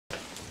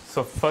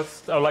So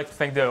first, I would like to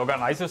thank the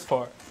organizers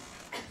for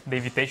the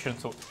invitation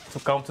to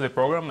come to the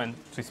program and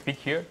to speak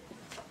here.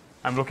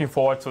 I'm looking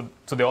forward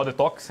to the other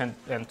talks and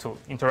to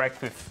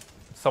interact with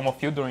some of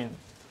you during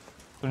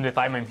the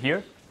time I'm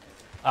here.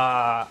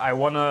 I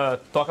want to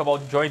talk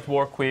about joint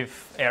work with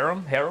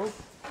Harold,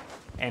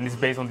 and it's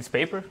based on this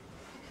paper,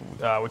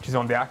 which is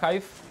on the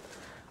archive.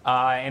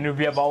 And it will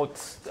be about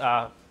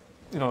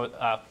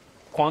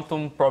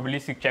quantum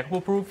probabilistic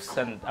checkable proofs,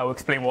 and I will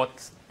explain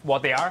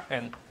what they are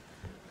and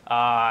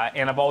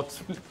about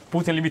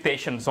putting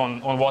limitations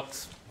on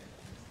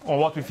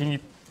what we think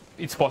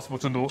it's possible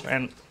to do.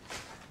 And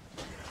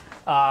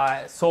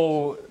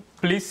so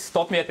please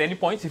stop me at any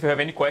point if you have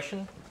any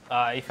question.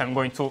 If I'm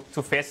going too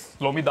fast,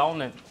 slow me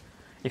down, and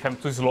if I'm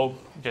too slow,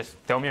 just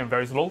tell me I'm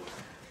very slow.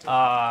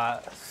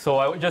 So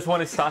I just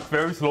want to start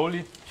very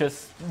slowly,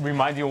 just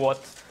remind you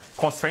what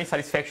constraint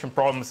satisfaction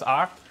problems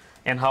are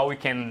and how we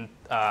can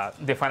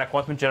define a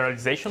quantum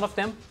generalization of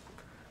them.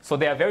 So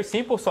they are very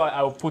simple, so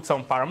I will put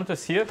some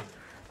parameters here.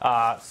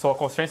 So a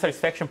constraint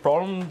satisfaction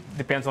problem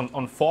depends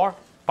on 4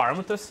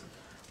 parameters.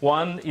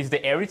 One is the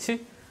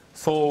arity.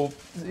 So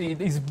it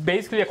is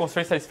basically a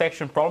constraint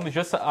satisfaction problem. It's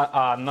just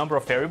a number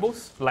of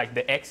variables, like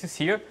the x's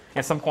here,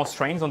 and some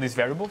constraints on these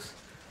variables.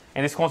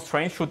 And these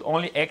constraints should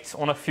only act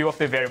on a few of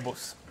the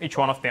variables, each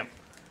one of them.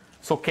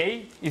 So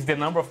k is the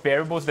number of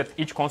variables that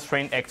each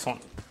constraint acts on.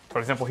 For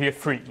example, here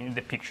 3 in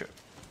the picture.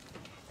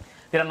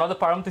 Then another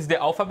parameter is the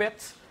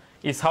alphabet.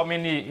 Is how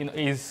many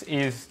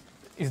is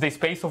the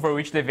space over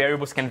which the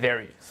variables can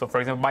vary. So for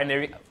example,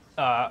 binary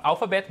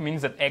alphabet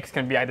means that x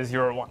can be either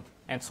 0 or 1,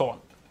 and so on.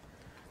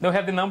 Then we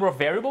have the number of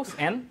variables,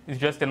 n is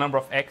just the number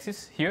of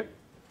x's here.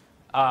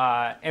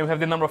 And we have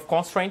the number of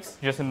constraints,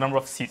 just the number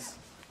of c's.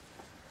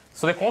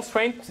 So the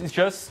constraint is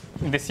just,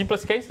 in the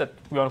simplest case that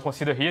we want to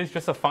consider here, is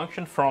just a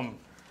function from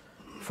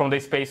the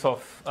space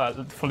of,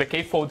 from the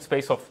k-fold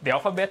space of the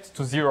alphabet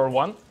to 0 or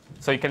 1.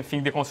 So you can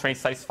think the constraint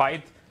is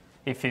satisfied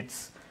if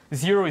it's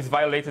 0 is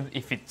violated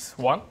if it's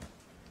 1.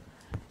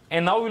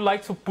 And now we'd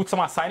like to put some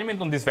assignment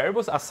on these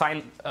variables,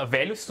 assign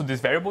values to these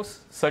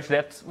variables such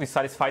that we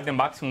satisfy the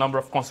maximum number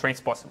of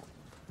constraints possible.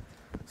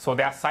 So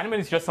the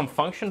assignment is just some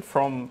function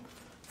from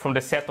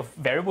the set of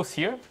variables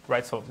here,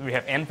 right? So we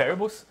have n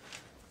variables,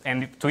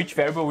 and to each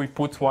variable we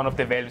put one of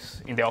the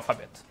values in the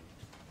alphabet.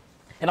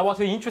 And what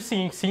we're interested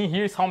in seeing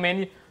here is how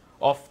many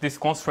of these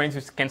constraints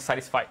we can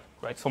satisfy,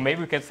 right? So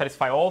maybe we can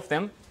satisfy all of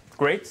them,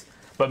 great,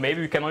 but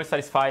maybe we can only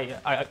satisfy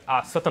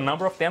a certain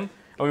number of them,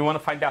 and we want to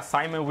find the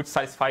assignment which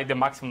satisfies the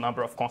maximum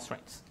number of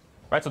constraints,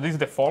 right? So this is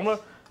the formula.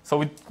 So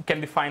we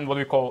can define what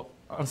we call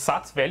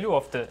ansatz value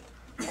of the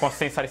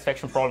constraint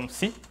satisfaction problem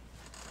C,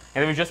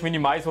 and then we just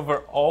minimize over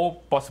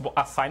all possible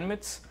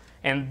assignments,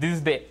 and this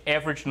is the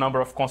average number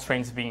of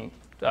constraints being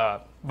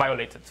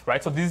violated,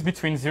 right? So this is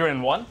between 0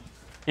 and 1.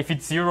 If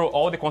it's 0,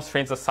 all the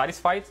constraints are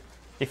satisfied.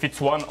 If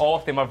it's 1, all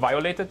of them are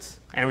violated,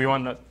 and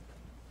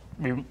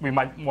we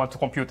might want to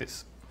compute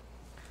this.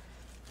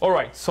 All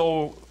right,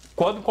 so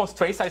quantum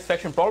constraint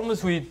satisfaction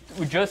problems, we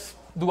just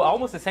do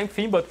almost the same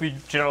thing, but we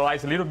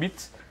generalize a little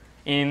bit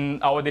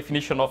in our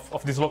definition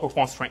of these local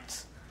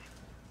constraints.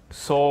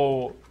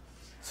 So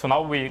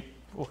now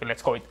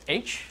let's call it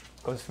H,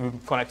 because we'll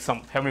connect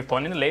some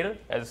Hamiltonian later,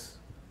 as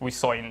we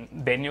saw in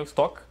Daniel's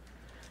talk.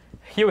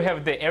 Here we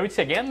have the arity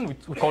again.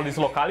 We call this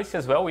locality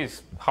as well,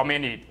 is how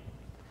many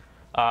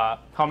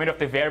of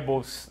the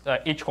variables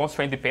each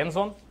constraint depends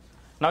on.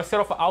 Now instead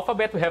of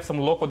alphabet, we have some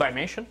local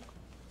dimension.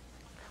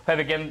 We have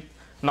again,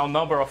 now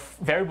number of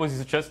variables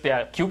is just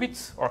their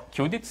qubits or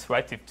qubits,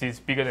 right? If it is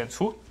bigger than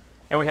 2.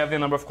 And we have the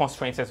number of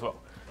constraints as well.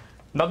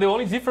 Now the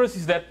only difference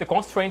is that the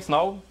constraints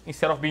now,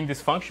 instead of being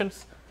these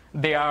functions,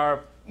 they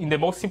are, in the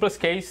most simplest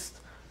case,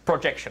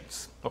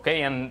 projections,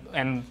 okay?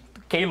 And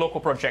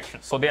k-local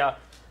projections. So they are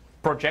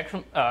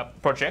projector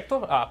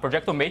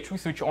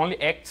matrix which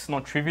only acts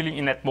non-trivially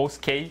in at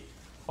most k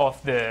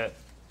of the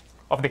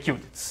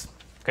qubits.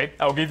 Okay,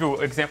 I'll give you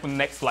an example in the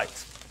next slide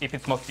if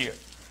it's not clear.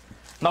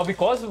 Now,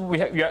 because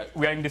we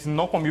are in this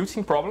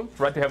non-commuting problem,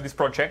 right? We have this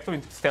projector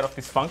instead of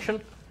this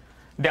function.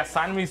 The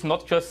assignment is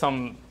not just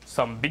some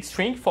bit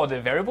string for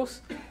the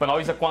variables, but now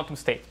it's a quantum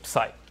state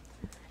psi.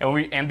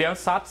 And the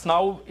ansatz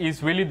now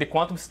is really the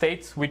quantum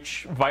states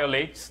which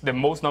violates the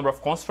most number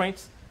of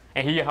constraints.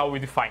 And here how we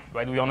define,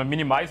 right? We want to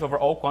minimize over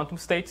all quantum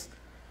states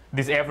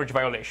this average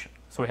violation.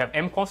 So we have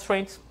m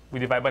constraints, we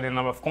divide by the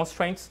number of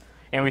constraints,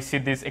 and we see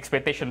this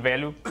expectation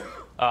value,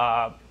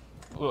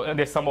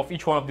 the sum of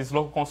each one of these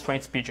local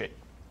constraints, pj.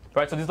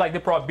 Right? So this is like the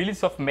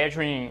probability of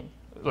measuring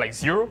like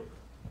 0,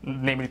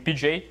 namely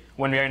pj,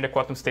 when we are in the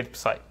quantum state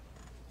psi.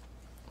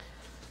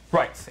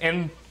 Right,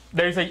 and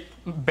there is a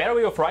better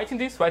way of writing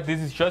this, right? This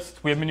is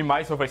just, we have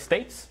minimized over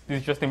states.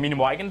 This is just the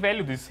minimal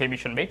eigenvalue, this is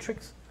Hermitian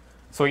matrix.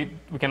 So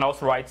we can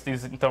also write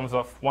this in terms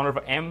of 1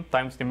 over m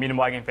times the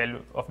minimal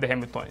eigenvalue of the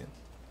Hamiltonian.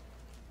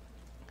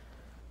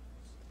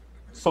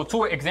 So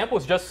 2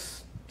 examples,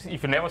 just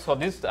if you never saw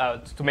this,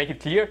 to make it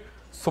clear.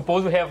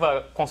 Suppose we have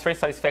a constraint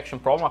satisfaction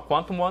problem, a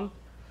quantum one,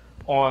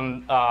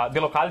 on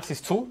the locality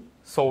is 2.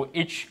 So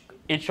each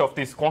of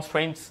these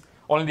constraints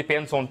only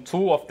depends on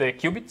 2 of the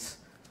qubits,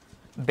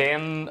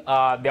 then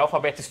the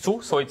alphabet is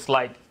 2, so it's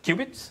like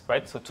qubits,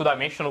 right? So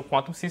 2-dimensional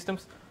quantum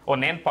systems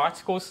on n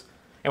particles,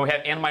 and we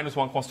have n minus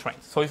 1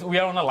 constraints. So we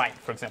are on a line,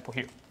 for example,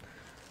 here.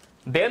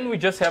 Then we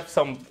just have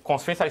some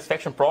constraint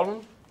satisfaction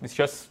problem. It's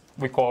just,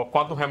 we call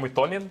quantum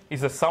Hamiltonian.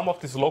 It's the sum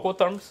of these local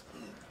terms.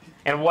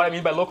 And what I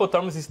mean by local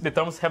terms is the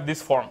terms have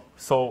this form.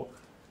 So,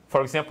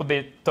 for example,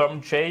 the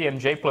term j and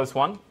j plus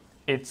 1,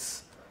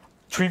 it's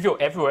trivial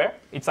everywhere.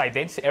 It's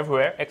identity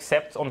everywhere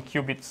except on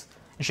qubits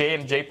j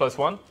and j plus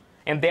 1.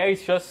 And there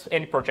is just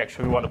any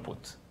projection we want to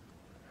put.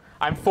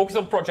 I'm focused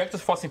on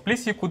projectors for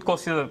simplicity. You could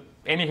consider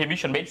any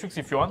Hermitian matrix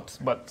if you want,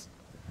 but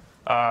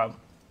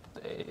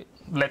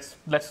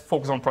let's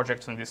focus on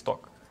projectors in this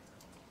talk.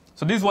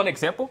 So this is one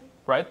example,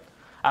 right?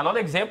 Another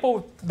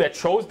example that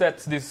shows that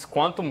these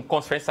quantum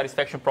constraint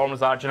satisfaction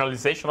problems are a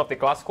generalization of the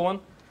classical one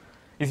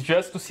is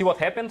just to see what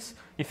happens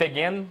if,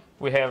 again,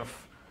 we have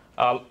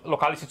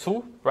locality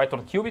 2, right,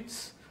 on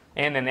qubits,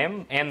 n and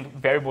m, and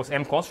variables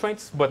m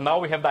constraints, but now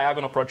we have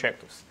diagonal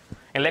projectors.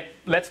 And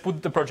let's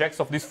put the projects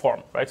of this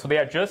form, right? So they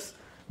are just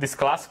these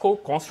classical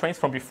constraints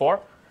from before,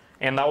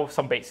 and now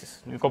some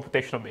basis, the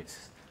computational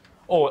basis.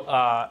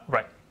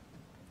 Right.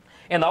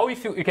 And now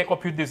if you can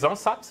compute this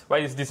ansatz,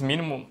 right, is this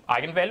minimum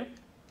eigenvalue,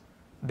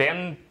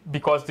 then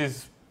because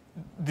this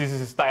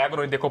is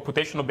diagonal in the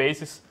computational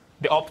basis,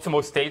 the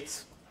optimal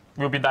states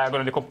will be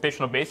diagonal in the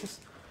computational basis.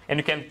 And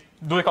you can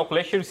do the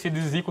calculation, you see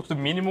this is equal to the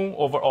minimum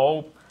over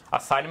all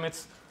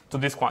assignments to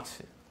this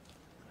quantity.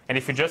 And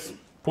if you just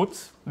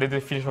put the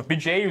definition of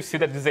Bj, you see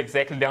that this is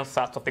exactly the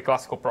ansatz of the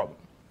classical problem.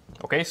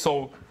 Okay,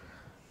 so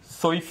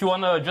if you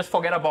want to just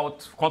forget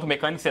about quantum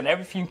mechanics and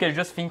everything, you can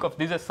just think of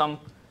this as some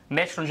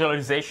natural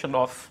generalization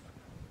of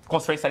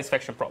constraint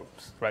satisfaction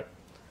problems, right?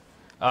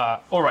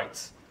 All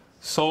right.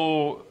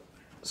 So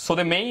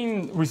the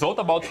main result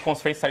about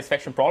constraint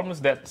satisfaction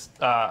problems that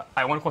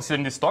I want to consider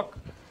in this talk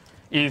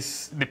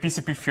is the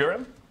PCP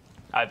theorem.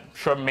 I'm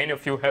sure many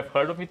of you have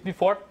heard of it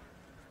before.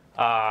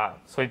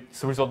 So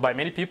it's a result by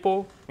many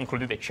people,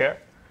 including the chair.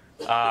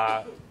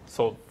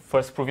 So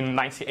first proven in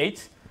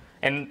 1998.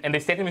 And the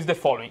statement is the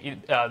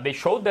following. They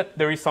showed that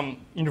there is some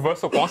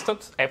universal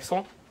constant,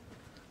 epsilon,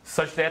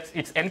 such that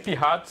it's NP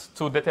hard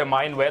to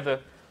determine whether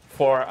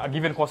for a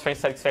given constraint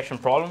satisfaction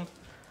problem,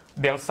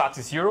 the ansatz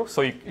is 0,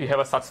 so you have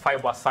a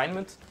satisfiable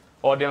assignment,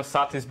 or the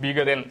ansatz is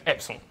bigger than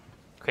epsilon.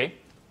 Okay?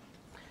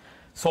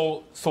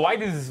 So why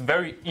this is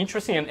very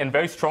interesting and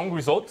very strong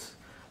result?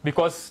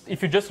 Because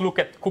if you just look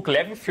at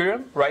Cook-Levin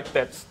theorem, right,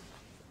 that's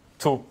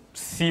to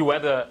see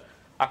whether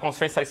a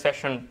constraint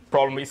satisfaction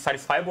problem is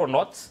satisfiable or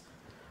not,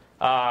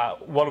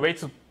 one way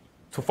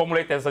to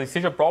formulate as a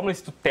decision problem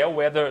is to tell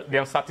whether the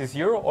ansatz is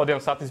 0 or the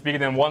ansatz is bigger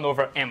than 1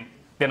 over m,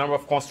 the number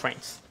of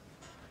constraints.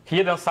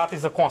 Here the ansatz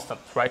is a constant,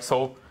 right?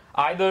 So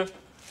either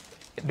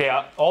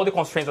all the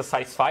constraints are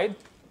satisfied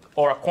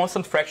or a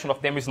constant fraction of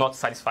them is not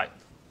satisfied.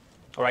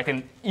 All right,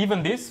 and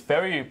even this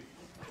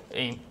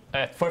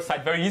at first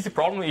sight, very easy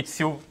problem, it's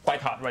still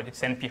quite hard, right?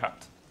 It's NP hard,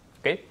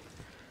 okay?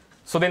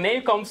 So the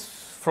name comes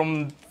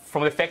from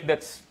the fact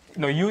that,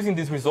 using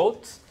these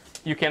results,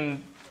 you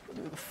can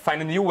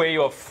find a new way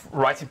of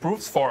writing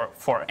proofs for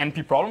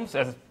NP problems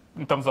in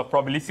terms of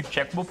probabilistic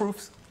checkable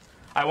proofs.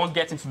 I won't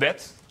get into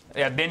that.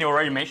 Daniel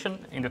already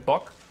mentioned in the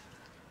talk.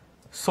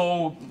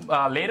 So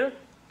later,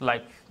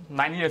 like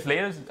 9 years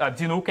later,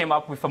 Dinu came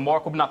up with a more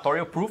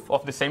combinatorial proof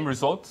of the same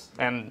results,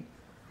 and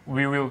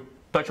we will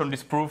touch on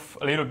this proof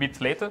a little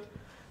bit later.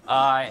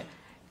 And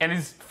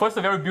it's first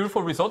a very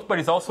beautiful result, but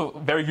it's also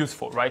very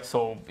useful, right?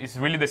 So it's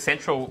really the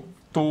central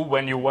tool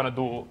when you want to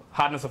do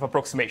hardness of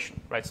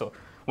approximation, right? So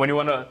when you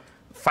want to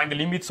find the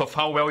limits of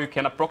how well you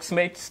can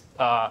approximate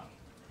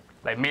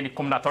like many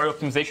combinatorial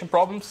optimization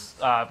problems,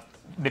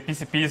 the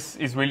PCPs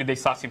is really the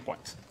starting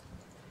point.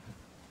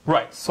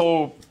 Right,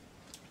 so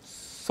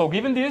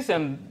given this,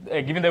 and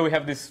given that we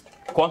have this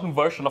quantum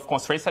version of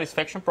constraint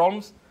satisfaction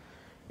problems,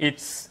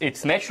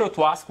 it's natural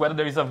to ask whether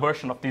there is a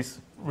version of these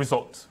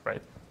results,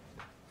 right?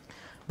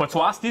 But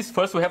to ask this,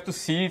 first we have to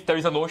see if there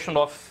is a notion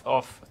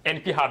of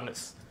NP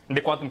hardness in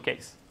the quantum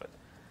case.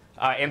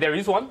 And there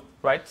is one,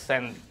 right?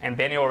 And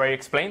Daniel already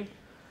explained.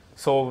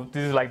 So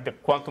this is like the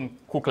quantum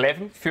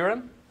Cook-Levin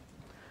theorem.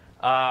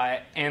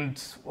 And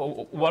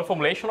one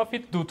formulation of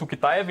it, due to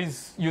Kitaev,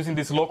 is using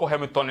this local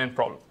Hamiltonian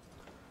problem.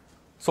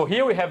 So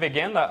here we have,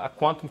 again, a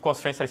quantum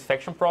constraint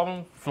satisfaction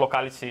problem,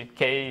 locality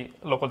k,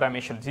 local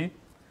dimension d.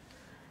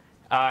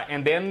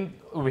 And then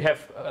we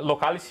have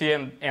locality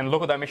and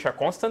local dimension are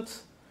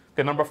constants.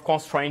 The number of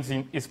constraints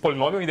is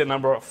polynomial in the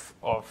number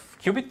of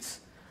qubits.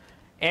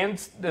 And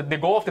the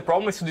goal of the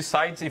problem is to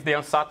decide if the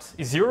ansatz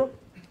is 0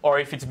 or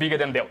if it's bigger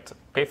than delta,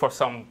 okay, for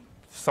some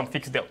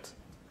fixed delta.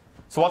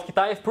 So what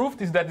Kitaev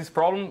proved is that this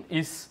problem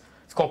is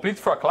complete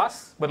for a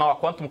class, but now a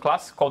quantum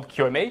class called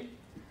QMA,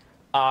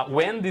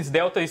 when this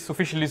delta is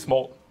sufficiently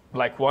small,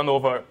 like 1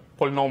 over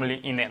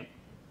polynomially in n.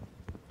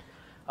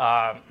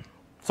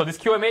 So this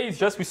QMA is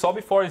just, we saw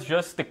before, is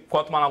just the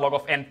quantum analog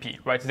of NP,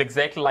 right? It's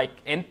exactly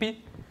like NP,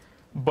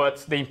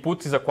 but the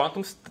input is a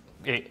quantum,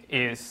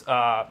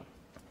 the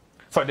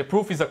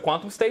proof is a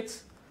quantum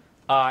state,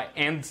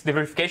 and the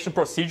verification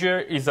procedure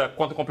is a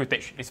quantum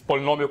computation. It's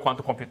polynomial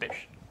quantum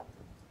computation.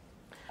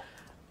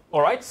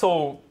 All right,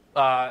 so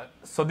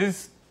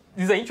this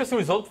is an interesting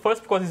result.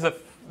 First, because it's a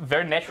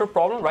very natural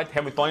problem, right?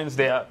 Hamiltonians,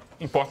 they are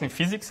important in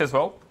physics as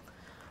well,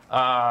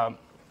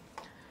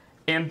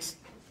 and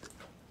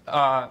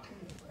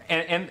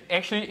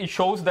actually it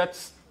shows that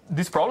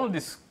this problem,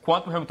 this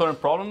quantum Hamiltonian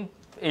problem,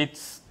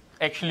 it's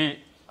actually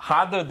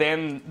harder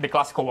than the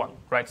classical one,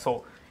 right?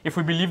 So if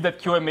we believe that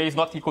QMA is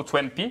not equal to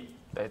NP,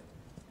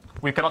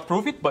 we cannot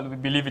prove it, but we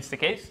believe it's the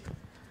case,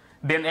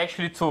 then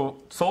actually to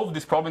solve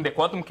this problem in the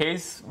quantum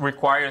case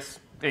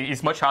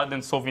is much harder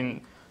than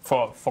solving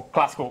for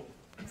classical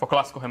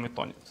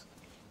Hamiltonians.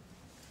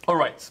 All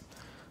right.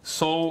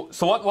 So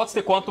what's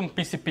the quantum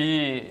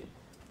PCP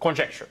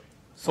conjecture?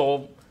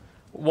 So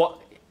what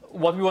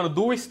we want to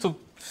do is to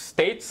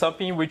state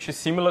something which is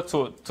similar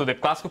to the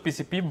classical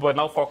PCP, but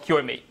now for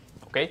QMA.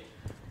 Okay,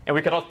 and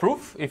we cannot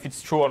prove if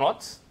it's true or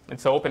not.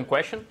 It's an open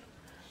question,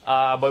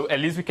 but at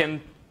least we can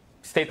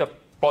state a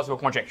plausible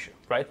conjecture,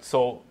 right?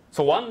 So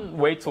one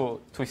way to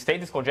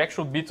state this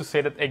conjecture would be to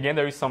say that again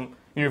there is some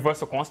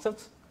universal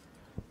constant,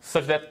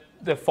 such that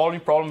the following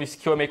problem is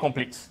QMA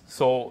complete.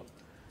 So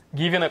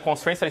given a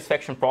constraint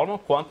satisfaction problem,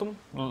 quantum,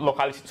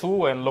 locality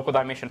 2 and local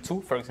dimension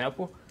 2, for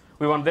example,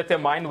 we want to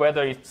determine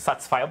whether it's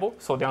satisfiable,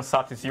 so the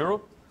unsat is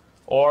 0,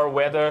 or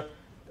whether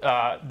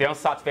the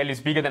unsat value is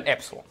bigger than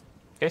epsilon.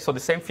 Okay, so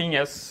the same thing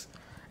as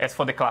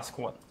for the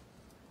classical one.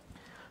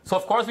 So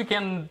of course we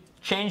can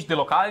change the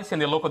locality and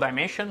the local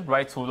dimension,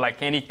 right, to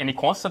like any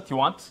constant you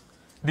want.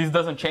 This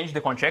doesn't change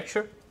the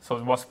conjecture, so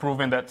it was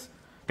proven that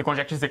the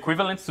conjecture is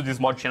equivalent to this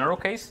more general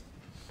case.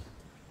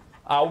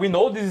 We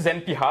know this is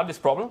NP-hard, this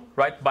problem,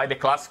 right, by the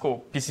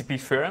classical PCP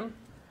theorem.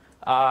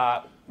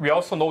 We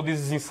also know this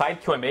is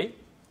inside QMA,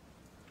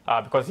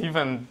 because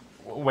even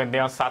when the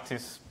unsat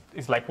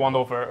is like 1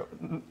 over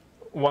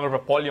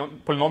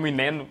polynomial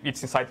n,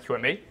 it's inside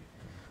QMA.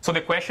 So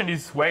the question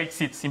is where it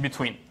sits in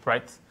between,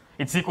 right?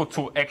 It's equal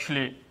to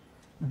actually,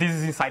 this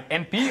is inside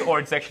NP or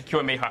it's actually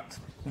QMA hard.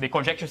 The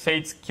conjecture says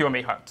it's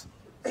QMA hard.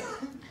 Can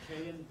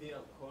they be a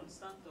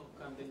constant or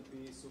can they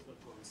be super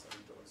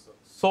constant also?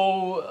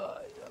 So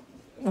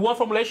one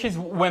formulation is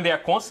when they are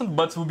constant,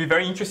 but it would be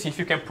very interesting if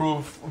you can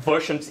prove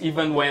versions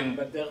even when...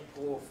 But their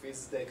proof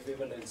is the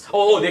equivalence.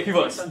 Oh, the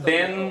equivalence.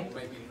 Then...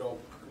 Maybe log.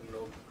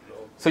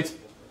 So it's...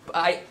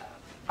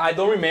 I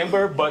don't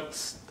remember,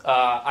 but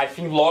I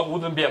think log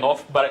wouldn't be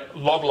enough, but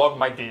log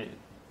might be...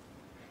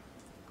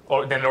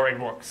 Or then it already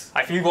works.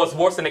 I think it was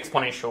worse than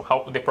exponential,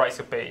 how the price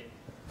you pay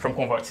from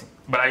converting.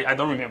 But I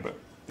don't remember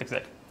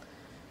exactly.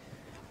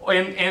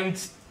 And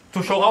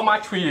to show how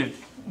much we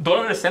don't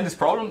understand this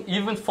problem,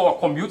 even for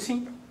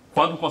commuting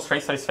quantum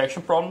constraint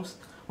satisfaction problems,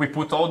 we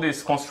put all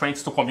these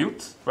constraints to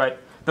commute, right?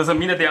 Doesn't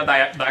mean that they are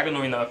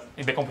diagonal in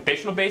the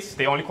computational base,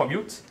 they only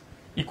commute.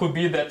 It could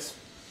be that,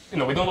 we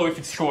don't know if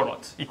it's true or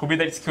not. It could be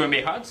that it's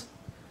QMA hard,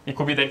 it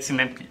could be that it's in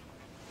NP.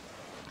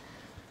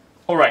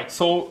 All right,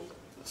 so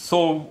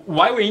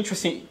why we're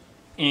interested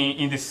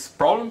in this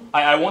problem,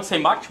 I won't say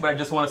much, but I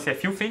just want to say a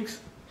few things.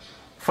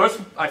 First,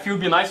 I feel it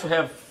would be nice to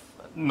have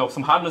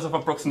some hardness of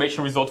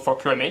approximation result for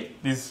QMA.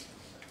 This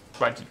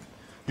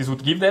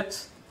would give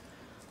that.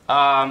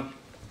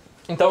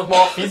 In terms of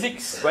more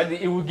physics, right,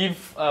 it would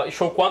give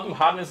show quantum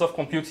hardness of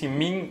computing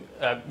mean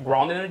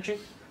ground energy.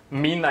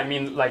 Mean, I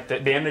mean like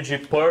the energy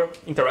per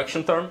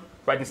interaction term,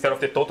 right, instead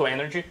of the total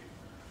energy.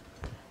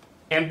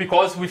 And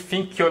because we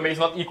think QMA is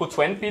not equal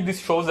to NP, this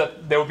shows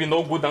that there will be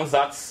no good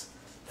ansatz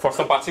for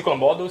some particular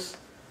models,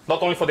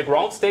 not only for the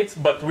ground states,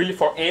 but really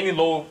for any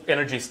low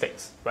energy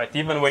states, right?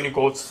 Even when you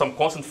go to some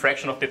constant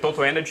fraction of the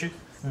total energy,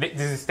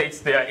 these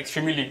states, they are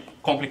extremely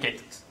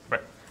complicated,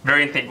 right?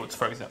 Very entangled,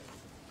 for example.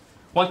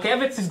 One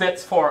caveat is that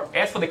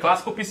as for the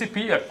classical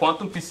PCP, a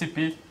quantum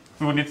PCP,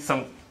 we will need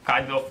some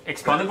kind of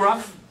expanded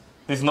graph.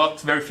 This is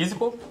not very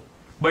feasible,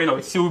 but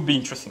it still would be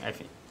interesting, I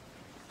think.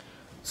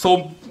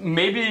 So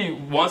maybe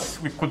once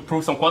we could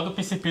prove some quantum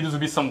PCP, this would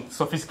be some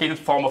sophisticated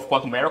form of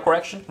quantum error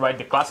correction, right?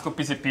 The classical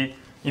PCP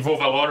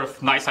involve a lot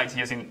of nice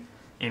ideas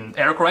in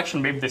error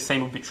correction. Maybe the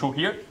same would be true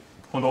here.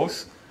 Who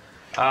knows?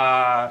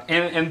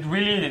 And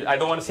really, I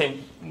don't want to say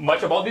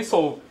much about this,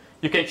 so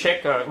you can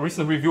check a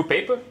recent review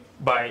paper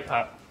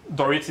by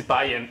Dorit,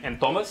 Itai, and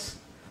Thomas.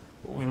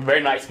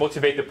 Very nice,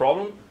 motivate the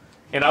problem.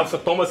 And also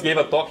Thomas gave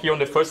a talk here on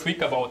the first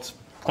week about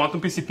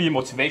quantum PCP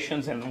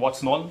motivations and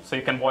what's known, so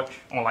you can watch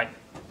online.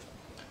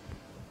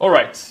 All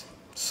right,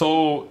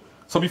 so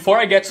before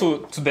I get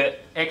to the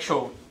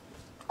actual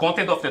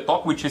content of the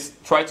talk, which is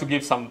try to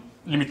give some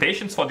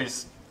limitations for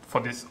these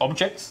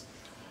objects,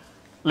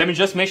 let me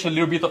just mention a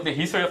little bit of the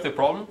history of the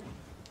problem.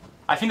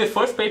 I think the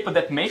first paper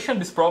that mentioned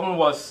this problem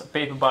was a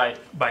paper by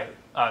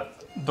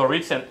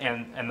Doritz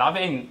and Nave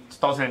in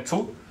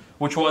 2002,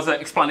 which was an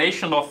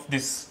explanation of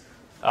this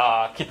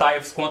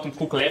Kitaev's quantum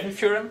Cook-Levin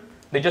theorem.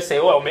 They just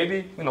say, well,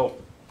 maybe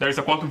there is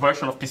a quantum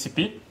version of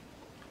PCP.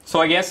 So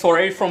I guess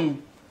already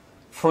from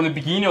the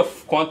beginning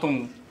of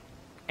quantum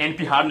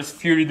NP hardness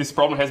theory, this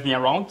problem has been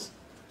around.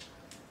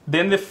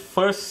 Then the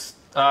first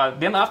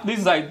then after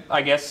this,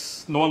 I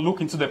guess no one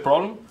looked into the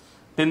problem.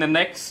 Then the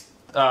next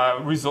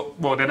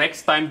the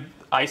next time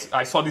I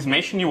saw this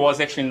mentioned, it was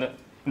actually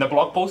in the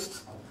blog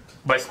post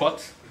by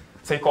Scott.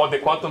 So he called the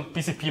Quantum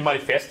PCP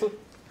Manifesto.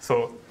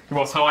 So it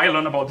was how I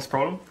learned about this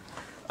problem.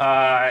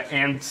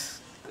 And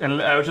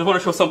I just want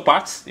to show some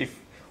parts,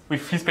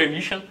 with his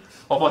permission,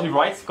 of what he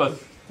writes,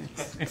 because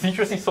it's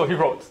interesting. So he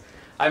wrote,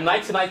 I'm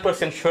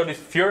 99% sure this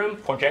theorem,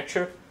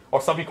 conjecture,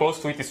 or something close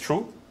to it is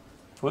true.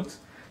 Good.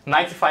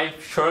 95%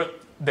 sure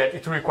that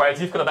it requires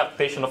difficult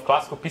adaptation of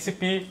classical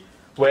PCP,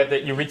 whether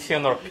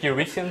Eurytian or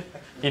p-Eurytian,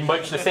 in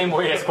much the same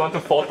way as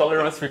quantum fault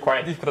tolerance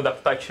requires difficult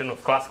adaptation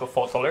of classical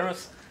fault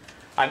tolerance.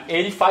 I'm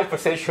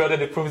 85% sure that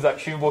the proof is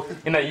achievable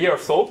in a year or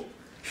so,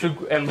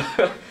 and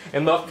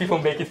enough people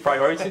make it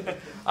priority.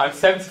 I'm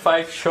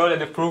 75% sure that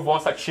the proof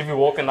once achieved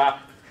will open up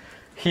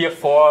here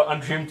for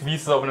undreamed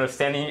vistas of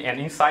understanding and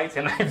insights,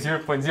 and I'm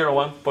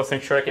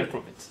 0.01% sure I can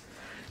prove it.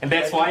 And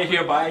that's why I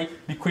hereby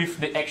bequeath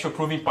the actual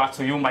proving part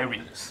to you, my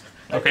readers.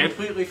 Okay? I've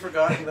completely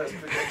forgotten those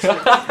predictions.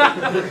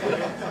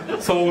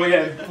 So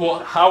well,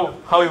 how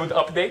we would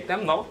update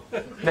them now?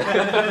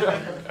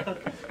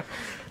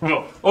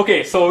 Well,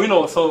 okay, so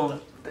so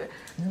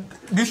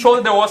this showed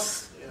that there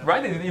was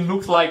right. It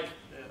looks like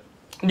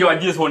new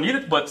ideas were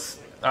needed, but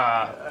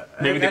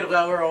maybe they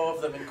lower all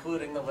of them,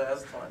 including the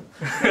last one.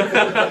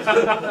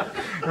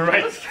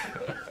 Right.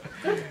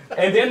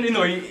 And then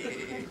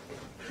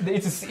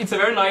it's a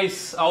very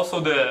nice. Also,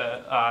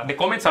 the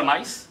comments are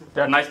nice.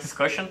 They're a nice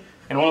discussion.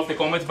 And one of the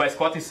comments by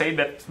Scott is saying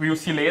that we will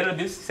see later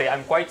this. Say,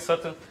 I'm quite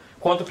certain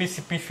quantum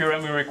PCP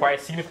theorem will require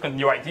significant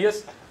new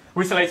ideas.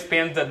 Recently, I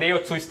spent a day or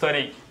two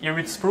studying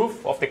Irwin's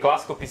proof of the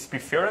classical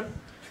PCP theorem,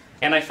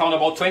 and I found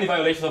about 20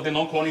 violations of the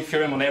non-cloning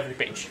theorem on every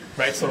page.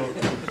 Right. So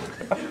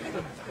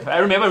I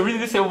remember reading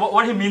this and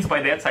what he means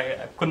by that.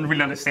 I couldn't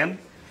really understand.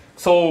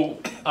 So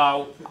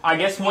I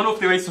guess one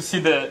of the ways to see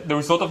the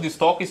result of this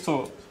talk is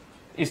to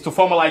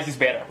formalize this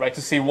better, right?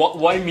 To see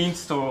what it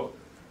means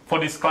for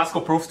these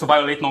classical proofs to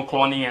violate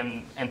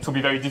non-cloning and to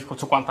be very difficult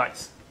to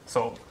quantize.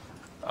 So,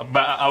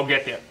 but I'll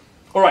get there.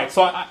 All right.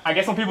 So I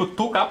guess some people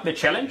took up the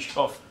challenge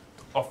of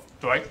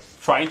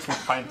trying to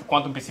find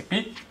quantum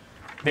PCP.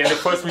 Then the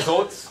first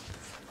results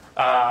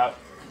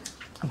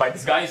by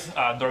these guys,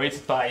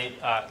 Dorit, by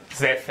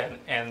Zef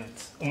and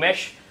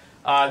Umesh,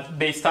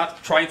 they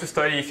start trying to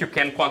study if you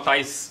can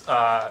quantize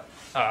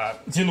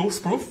Dinu's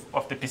proof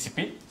of the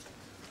PCP.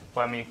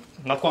 Well, I mean,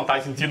 not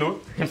quantizing Dinu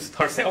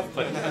herself,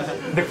 but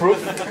the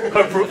proof,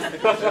 her proof.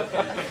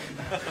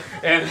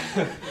 And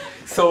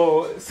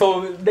so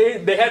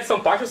they had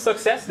some partial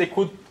success. They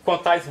could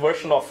quantize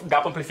version of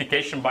gap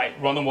amplification by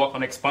random walk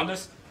on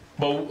expanders,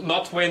 but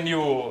not when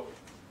you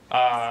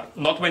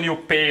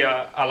pay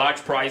a large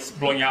price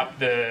blowing up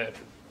the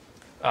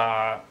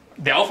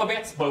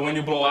alphabets, but when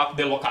you blow up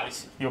the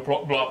locality, you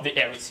blow up the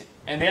arity.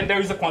 And then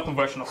there is a quantum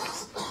version of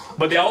this.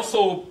 But they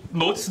also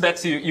notice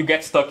that you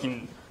get stuck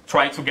in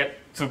trying to get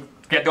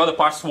the other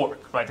parts to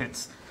work, right?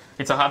 It's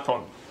a hard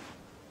problem.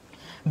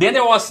 Then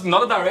there was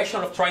another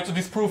direction of trying to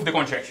disprove the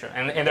conjecture,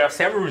 and there are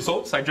several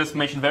results I just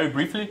mentioned very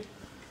briefly.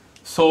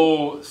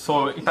 So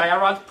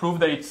Itayarad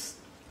proved that it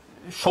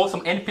shows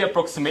some NP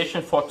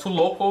approximation for two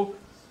local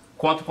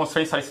quantum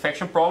constraint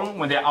satisfaction problem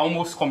when they are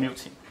almost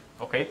commuting.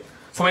 Okay,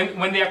 so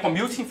when they are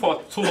commuting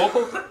for two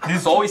local,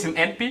 this is always in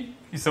NP.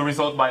 It's a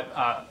result by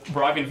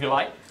Brav and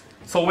Vilay.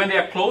 So when they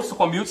are close to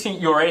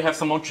commuting, you already have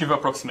some non-trivial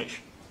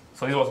approximation.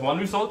 So this was one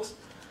result.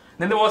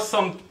 Then there was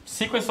some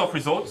sequence of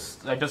results.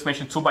 I just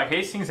mentioned two by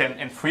Hastings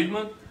and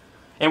Friedman.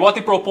 And what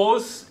they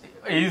propose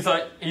is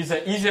an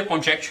easier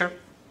conjecture,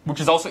 which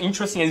is also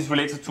interesting and is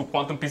related to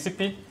quantum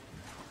PCP.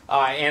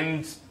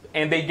 And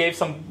they gave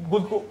some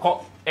good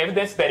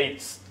evidence that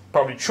it's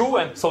probably true.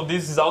 And so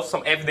this is also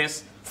some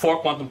evidence for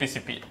quantum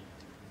PCP.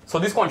 So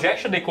this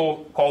conjecture they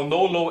call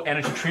no low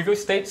energy trivial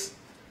states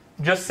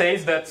just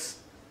says that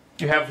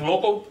you have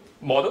local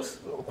models,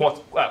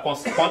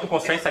 quantum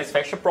constraint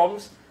satisfaction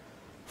problems,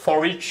 for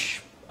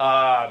which,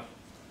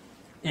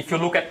 if you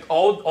look at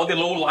all the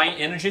low-lying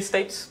energy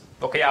states,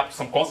 okay, up to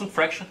some constant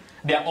fraction,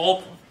 they are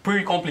all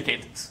pretty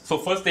complicated. So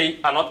first, they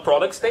are not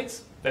product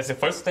states. That's the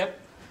first step.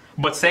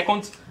 But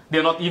second, they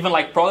are not even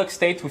like product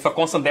states with a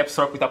constant depth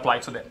circuit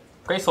applied to them.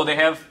 Okay, so they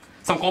have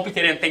some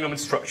complicated entanglement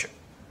structure.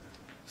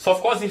 So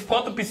of course, if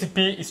quantum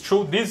PCP is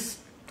true, this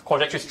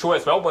conjecture is true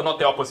as well, but not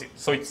the opposite.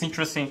 So it's an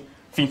interesting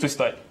thing to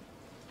study.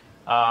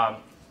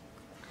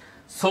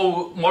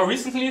 So more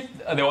recently,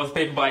 there was a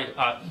paper by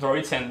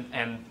Doritz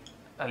and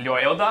Leo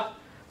Elda.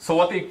 So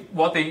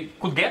what they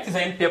could get is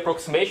an NP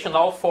approximation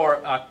now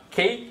for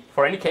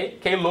any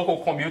K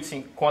local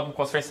commuting quantum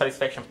constraint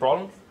satisfaction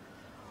problem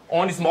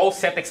on small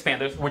set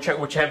expanders,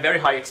 which have very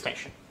high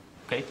expansion.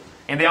 Okay,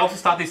 and they also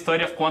started the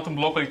study of quantum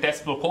locally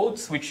testable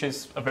codes, which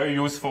is a very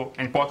useful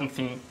and important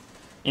thing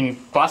in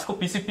classical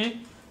PCP.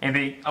 And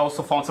they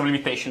also found some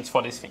limitations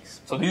for these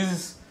things. So this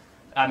is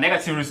a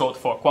negative result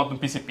for quantum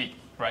PCP,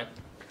 right?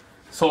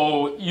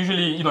 So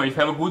usually, if you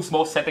have a good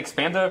small set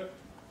expander,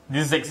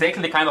 this is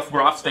exactly the kind of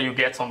graphs that you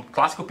get on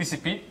classical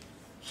PCP.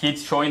 Here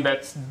it's showing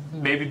that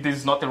maybe this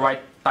is not the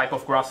right type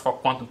of graphs for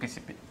quantum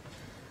PCP.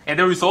 And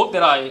the result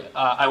that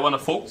I want to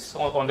focus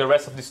on the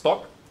rest of this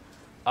talk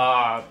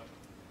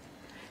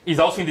is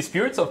also in the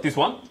spirit of this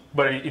one,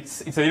 but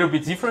it's a little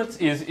bit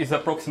different, is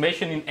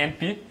approximation in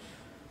NP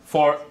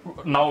for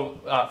now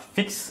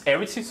fixed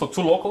arity, so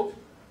two local,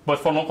 but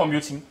for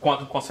non-commuting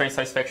quantum constraint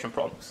satisfaction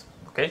problems,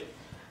 okay?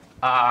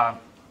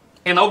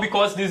 And now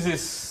because this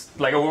is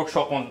like a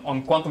workshop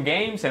on quantum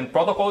games and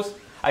protocols,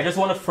 I just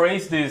want to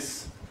phrase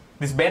this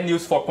bad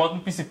news for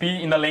quantum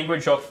PCP in the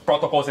language of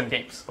protocols and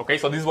games, okay?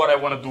 So this is what I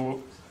want to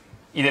do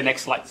in the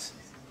next slides.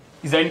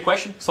 Is there any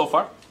question so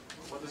far?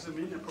 What does it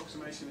mean,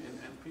 approximation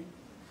in NP?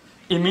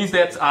 It means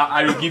that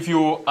I will give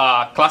you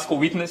a classical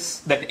witness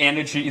that the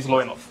energy is low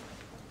enough.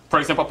 For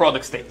example, a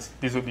product state.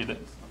 This would be the.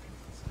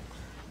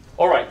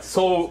 All right.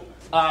 So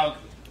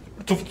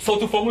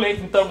to formulate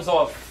in terms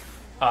of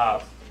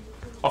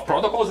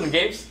protocols and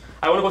games,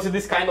 I want to consider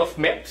this kind of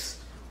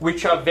maps,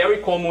 which are very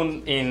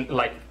common in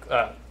like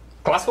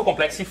classical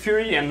complexity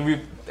theory,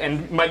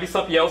 and might be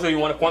something else that you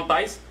want to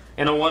quantize.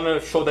 And I want to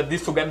show that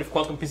this together with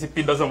quantum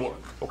PCP doesn't work.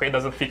 Okay, it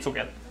doesn't fit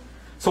together.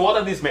 So what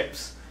are these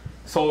maps?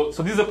 So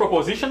this is a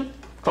proposition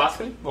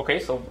classically. Okay,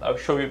 so I'll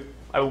show you.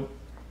 I will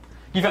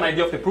give an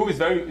idea of the proof.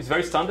 It's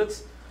very standard.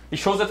 It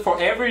shows that for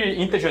every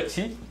integer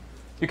t,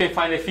 you can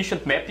find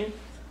efficient mapping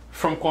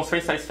from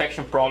constraint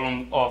satisfaction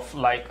problem of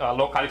like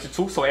locality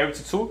 2, so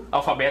arity 2,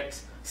 alphabet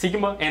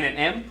sigma, n and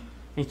m,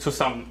 into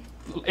some,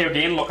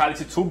 again,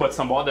 locality 2, but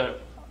some other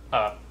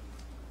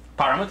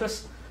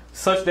parameters,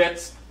 such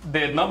that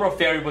the number of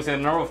variables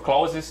and the number of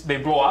clauses, they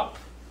blow up,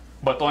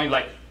 but only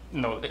like,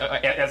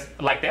 as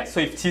like that. So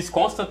if t is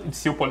constant, it's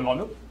still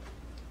polynomial.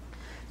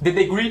 The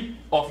degree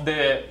of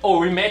the,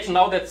 we imagine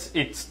now that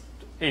it's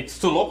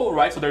too local,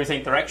 right? So there is an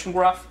interaction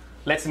graph.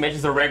 Let's imagine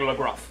it's a regular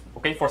graph,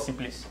 okay, for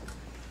simplicity.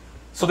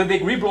 So the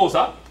degree blows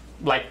up,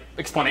 like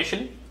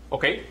exponentially,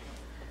 okay?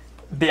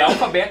 The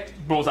alphabet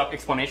blows up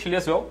exponentially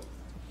as well.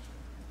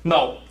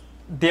 Now,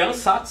 the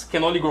ansatz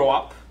can only grow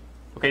up,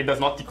 okay, it does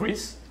not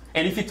decrease.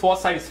 And if it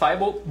was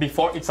satisfiable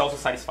before, it's also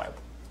satisfiable,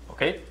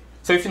 okay?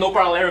 So if you know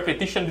parallel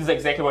repetition, this is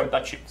exactly what it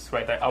achieves,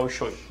 right? I will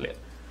show you later.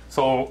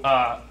 So,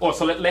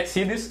 let's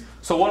see this.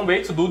 So one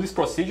way to do this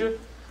procedure.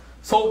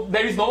 So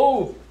there is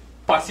no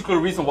particular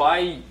reason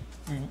why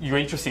you're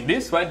interested in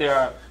this, right? There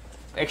are,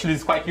 actually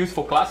it's quite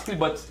useful classically,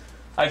 but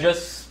I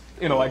just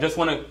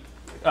want to,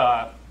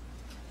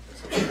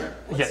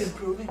 What's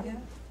improving here?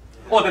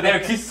 Oh, that there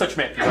exists such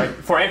mapping, right?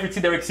 For every t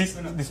there exists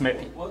this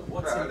mapping.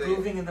 What's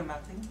improving in the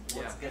mapping?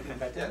 What's getting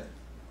better?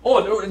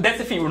 Oh, that's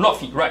the thing,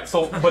 nothing, right?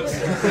 So, but,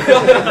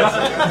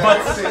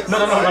 no.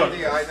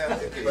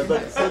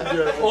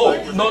 Oh,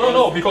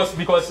 no,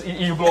 because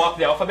you blow up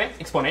the alphabet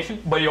exponentially,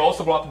 but you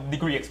also blow up the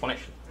degree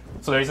exponentially.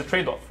 So there is a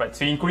trade-off, right?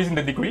 So you're increasing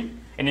the degree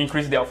and you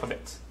increase the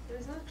alphabet.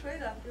 There's no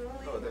trade-off. You're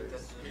only.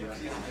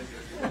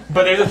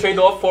 But there's a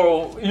trade-off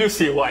for, you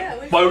see why. Yeah,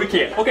 why we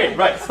care. Okay,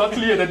 right. It's not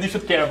clear that you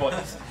should care about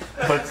this.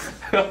 But,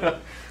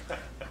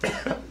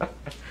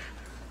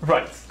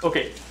 right,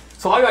 okay.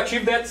 So how you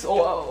achieve that?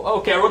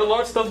 Okay, I wrote a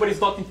lot of stuff, but it's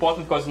not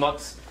important because it's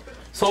not.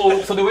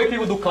 So the way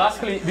people do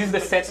classically, this is the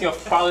setting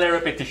of parallel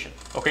repetition.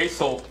 Okay,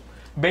 so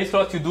basically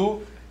what you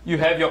do, you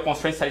have your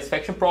constraint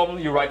satisfaction problem.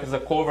 You write as a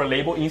cover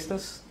label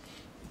instance.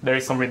 There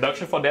is some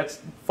reduction for that.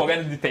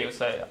 Forget the details.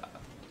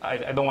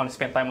 I don't want to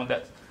spend time on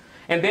that.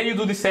 And then you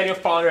do the setting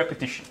of parallel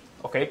repetition.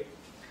 Okay.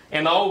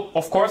 And now,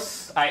 of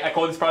course, I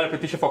call this parallel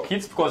repetition for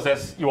kids because,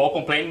 as you all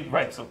complain,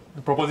 right? So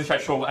the proposition I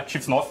show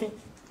achieves nothing.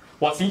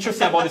 What's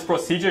interesting about this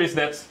procedure is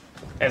that,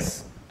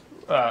 as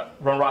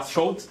Ron Ross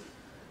showed,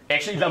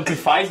 actually it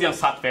amplifies the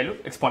ansat value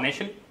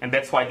exponentially, and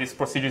that's why this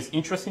procedure is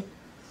interesting.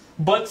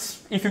 But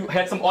if you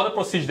had some other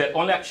procedure that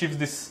only achieves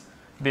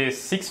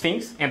these 6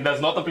 things and does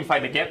not amplify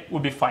the gap,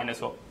 would be fine as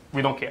well.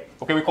 We don't care.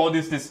 Okay, we call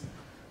this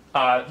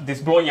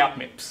blowing up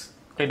maps.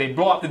 Okay, they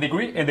blow up the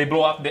degree and they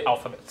blow up the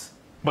alphabet,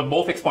 but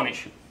both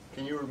exponentially.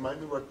 Can you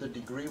remind me what the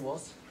degree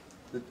was?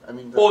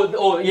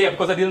 Yeah,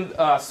 because I didn't.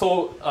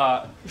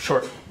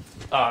 Sure.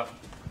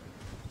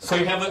 So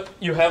you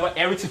have an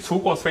arity 2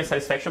 constraint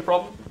satisfaction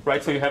problem,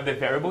 right? So you have the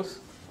variables.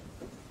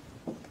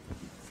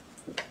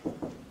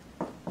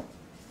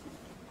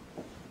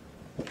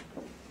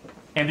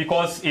 And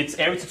because it's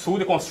arity 2,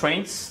 the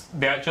constraints,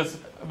 they're just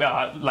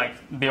like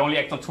they only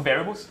act on 2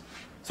 variables.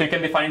 So you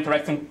can define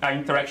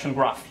interaction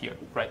graph here,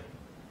 right?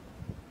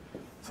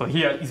 So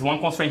here is one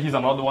constraint, here's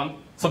another one.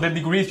 So the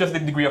degree is just the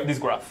degree of this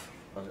graph.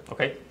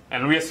 Okay?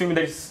 And we assume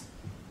that it's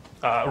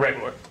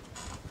regular.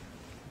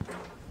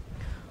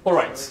 All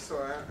right. So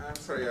I'm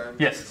sorry, I'm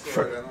yes,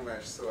 sure.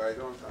 So I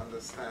don't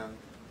understand.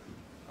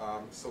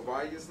 So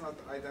why is not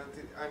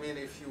identity? I mean,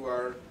 if you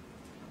are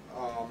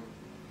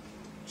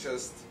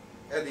just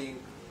adding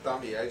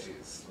dummy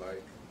edges,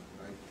 like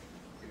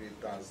if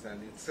it does,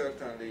 then it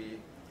certainly.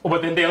 Oh,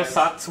 but then the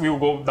ansat will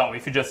go down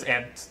if you just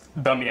add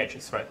dummy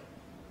edges, right?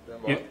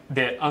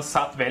 The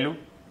ansat value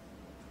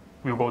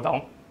will go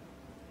down,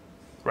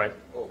 right?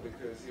 Oh,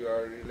 because you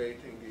are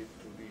relating it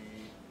to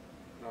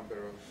the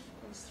number of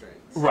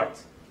constraints. Right,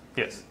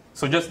 yes.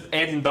 So just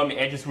adding dummy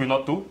edges will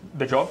not do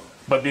the job,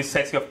 but this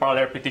setting of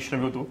parallel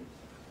repetition will do.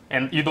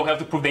 And you don't have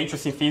to prove the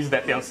interesting things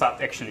that the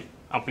ansat actually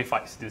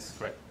amplifies this,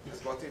 right?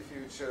 What if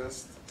you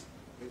just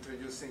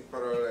introducing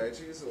parallel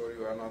edges, or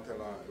you are not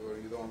allowed, or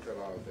you don't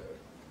allow that?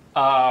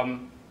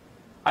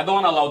 I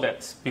don't allow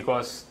that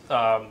because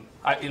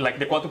like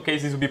the quantum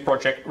cases will be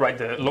project, right?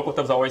 The local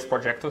terms are always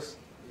projectors.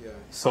 Yeah.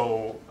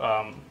 So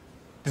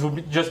this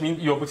would just mean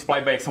you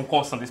multiply by some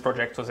constant these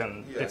projectors,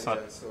 and it's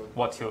not so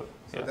what you.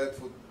 So Yeah. that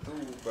would do,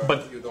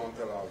 but you don't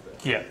allow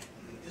that. Yeah.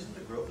 Isn't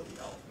the growth of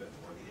the alphabet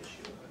more the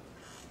issue?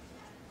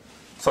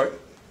 Sorry.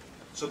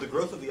 So the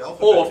growth of the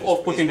alphabet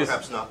of putting is this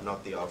perhaps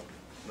not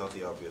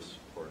the obvious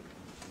part.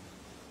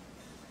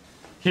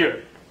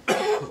 here.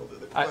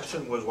 The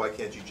question was, why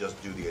can't you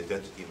just do the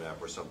identity map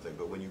or something?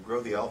 But when you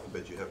grow the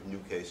alphabet, you have new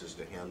cases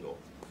to handle.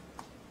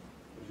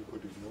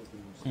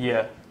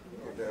 Yeah.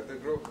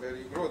 Where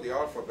you grow the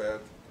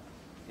alphabet,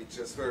 it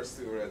just works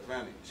to your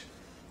advantage.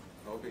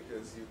 No,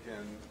 because you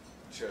can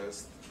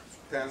just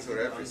tensor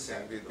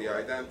everything with the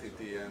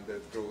identity, and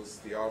that grows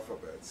the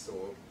alphabet.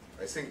 So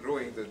I think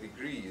growing the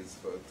degrees,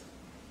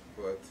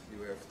 but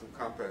you have to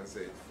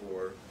compensate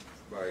for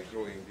by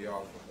growing the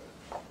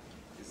alphabet.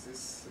 Is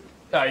this?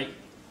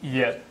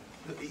 Yeah.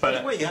 But,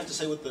 Either way, you have to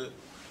say what the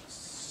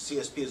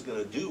CSP is going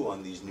to do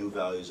on these new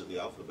values of the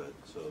alphabet.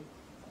 So.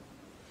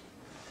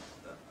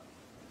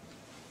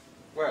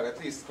 Well, at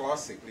least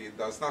classically it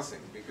does nothing,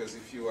 because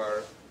if you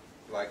are,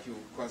 like you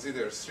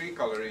consider three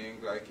coloring,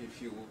 like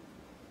if you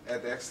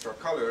add extra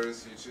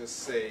colors, you just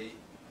say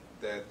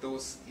that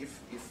those,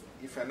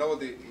 if a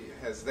node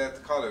has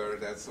that color,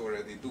 that's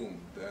already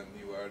doomed, then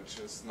you are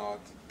just not,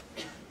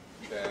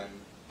 then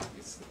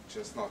it's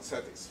just not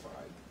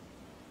satisfied.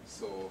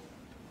 So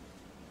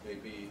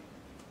maybe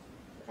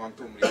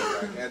quantumly,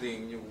 like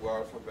adding new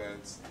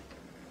alphabets,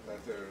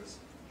 letters,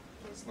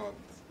 does not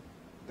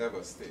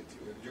devastate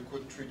you. You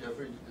could treat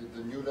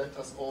the new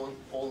letters all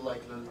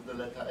like the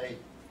letter A,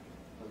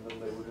 and then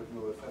they would have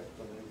no effect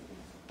on anything.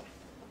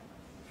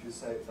 If you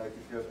say, like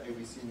if you have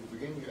ABC in the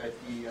beginning, you add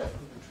DEF,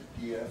 and you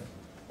treat DEF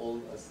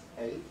all as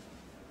A,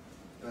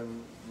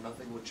 then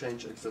nothing would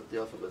change except the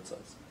alphabet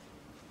size.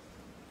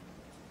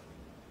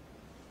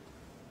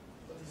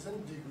 But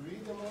isn't degree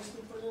the most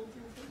important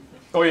thing?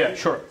 oh yeah,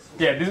 sure.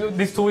 Yeah,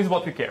 this two is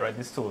what we care, right?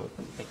 These two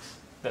things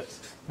that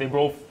they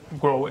grow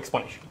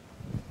exponentially.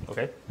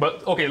 Okay,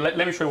 but okay, let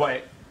me show you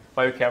why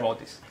we care about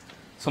this.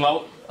 So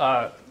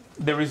now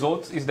the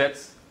result is that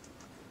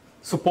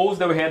suppose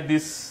that we had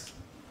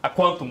a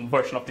quantum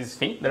version of this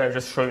thing that I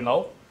just showed you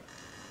now,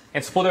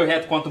 and suppose that we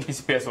had quantum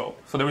PCP as well.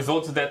 So the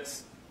result is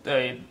that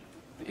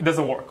it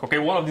doesn't work. Okay,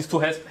 one of these two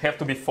have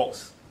to be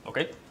false.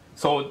 Okay,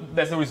 so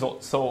that's the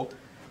result. So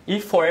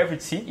if for every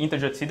t,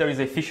 integer t, there is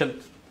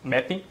efficient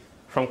mapping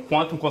from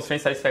quantum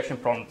constraint satisfaction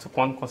problem to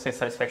quantum constraint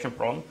satisfaction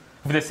problem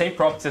with the same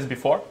properties as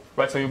before,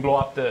 right? So you blow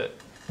up the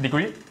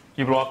degree,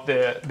 you blow up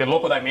the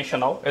local dimension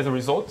now as a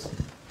result.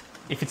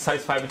 If it's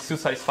satisfiable, it's still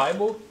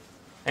satisfiable,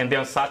 and the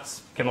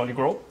ansats can only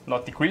grow,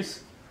 not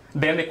decrease.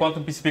 Then the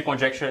quantum PCP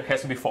conjecture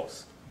has to be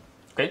false.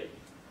 Okay.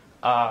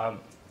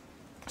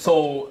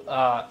 So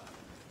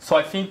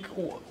I think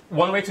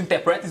one way to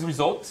interpret this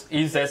result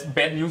is as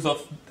bad news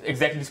of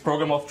exactly this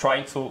program of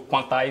trying to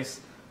quantize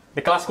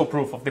the classical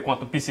proof of the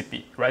quantum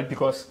PCP, right?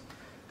 Because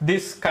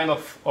this kind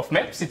of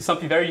maps, it's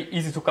something very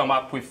easy to come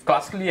up with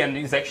classically, and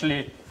is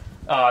actually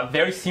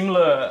very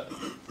similar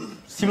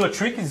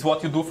trick is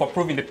what you do for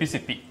proving the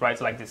PCP, right?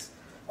 It's like this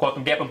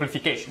quantum gap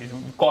amplification. You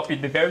copy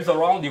the values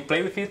around, you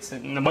play with it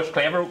in a much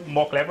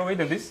more clever way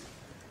than this,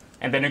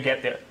 and then you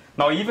get there.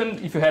 Now,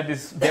 even if you had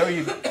this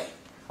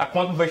a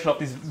quantum version of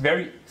this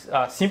very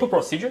simple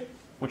procedure,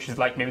 which is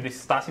like maybe the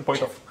starting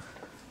point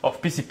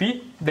of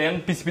PCP,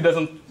 then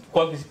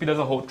quantum PCP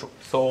doesn't hold true.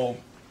 So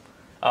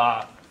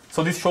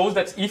this shows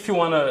that if you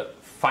want to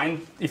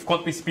find if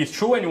quantum PCP is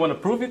true and you want to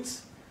prove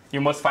it, you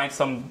must find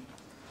some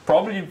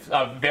probably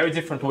a very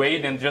different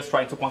way than just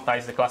trying to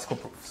quantize the classical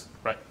proofs,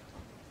 right?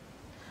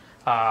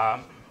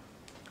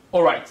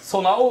 All right.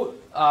 So now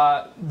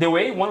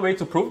one way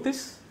to prove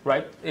this,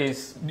 right,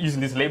 is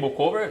using this label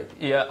cover.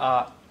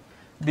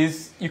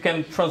 You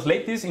can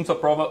translate this into a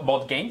problem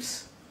about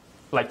games,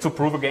 like two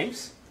prover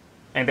games,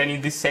 and then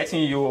in this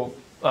setting you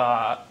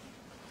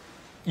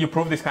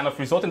prove this kind of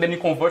result, and then you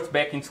convert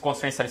back into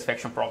constraint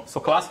satisfaction problems.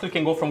 So classically, you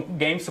can go from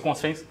games to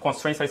constraint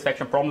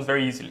satisfaction problems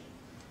very easily.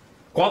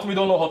 Quantum, we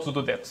don't know how to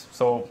do that.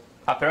 So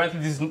apparently,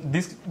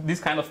 this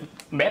kind of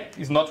map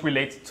is not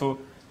related to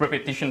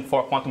repetition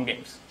for quantum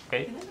games.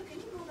 Okay. Fernando, can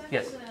you go back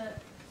Yes. to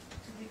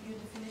your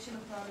definition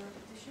of parallel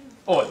repetition?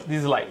 Oh,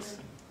 these slides.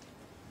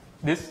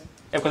 This?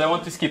 Because I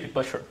want to skip it,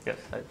 but sure. Yes.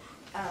 Okay.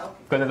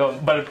 Because I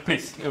don't. But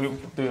please. Do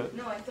you,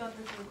 No, I thought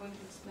that you were going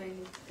to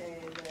explain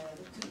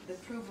the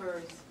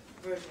prover's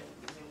version.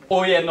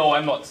 Oh yeah, no,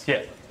 I'm not.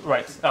 Yeah,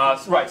 right.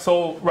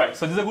 So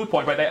this is a good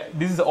point. Right.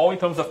 This is all in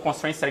terms of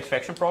constraint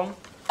satisfaction problem,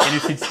 and you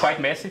see it's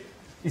quite messy.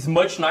 It's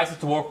much nicer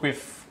to work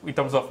with in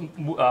terms of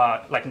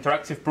like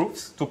interactive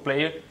proofs,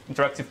 two-player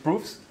interactive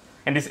proofs,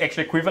 and this is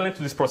actually equivalent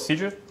to this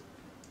procedure.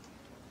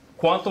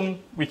 Quantum,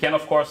 we can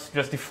of course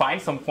just define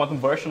some quantum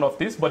version of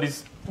this, but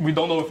we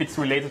don't know if it's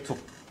related to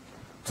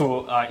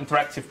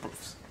interactive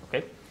proofs.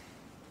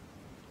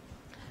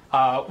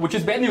 which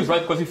is bad news,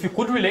 right? Because if you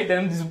could relate,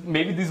 then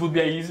maybe this would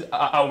be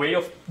a way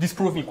of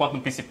disproving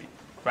quantum PCP,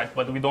 right?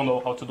 But we don't know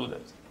how to do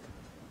that.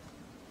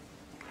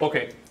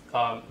 Okay.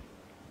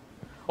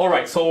 All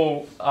right.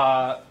 So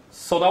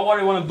now what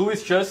I want to do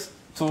is just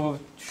to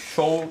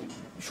show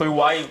you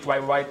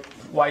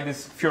why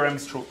this theorem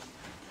is true.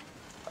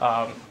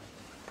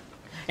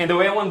 And the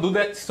way I want to do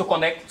that is to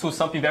connect to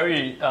something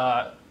very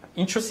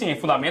interesting and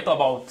fundamental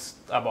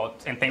about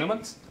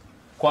entanglement,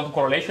 quantum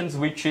correlations,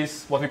 which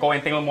is what we call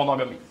entanglement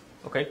monogamy.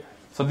 Okay,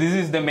 so this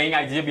is the main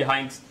idea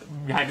behind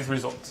this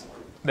result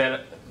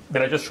that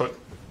I just showed.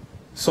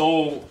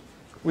 So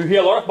we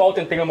hear a lot about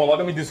entanglement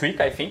monogamy this week,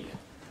 I think.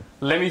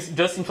 Let me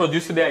just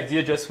introduce you the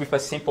idea just with a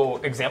simple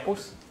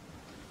examples.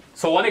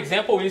 So one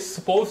example is,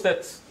 suppose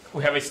that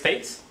we have a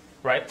state,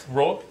 right,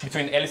 rho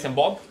between Alice and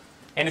Bob,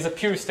 and it's a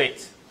pure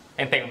state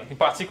entanglement, in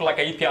particular like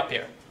a EPR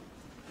pair.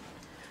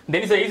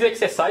 Then it's an easy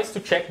exercise to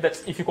check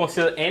that if you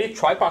consider any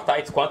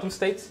tripartite quantum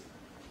state,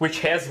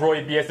 which has rho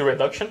AB as the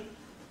reduction,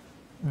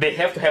 they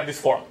have to have this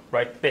form,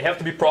 right? They have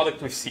to be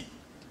product with C.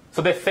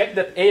 So the fact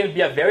that A and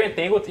B are very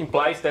entangled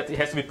implies that it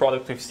has to be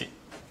product with C,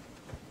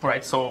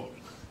 right? So,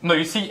 no,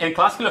 you see, and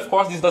classically, of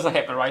course, this doesn't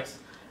happen, right?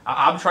 An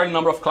arbitrary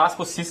number of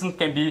classical systems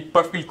can be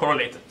perfectly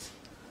correlated.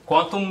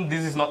 Quantum,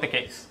 this is not the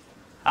case.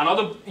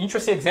 Another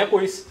interesting example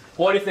is,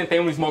 what if the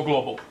entanglement is more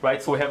global,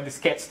 right? So we have this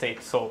cat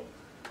state. So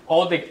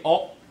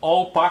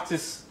all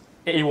parties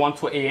A1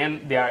 to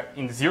AN, they are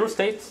in 0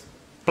 state,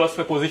 plus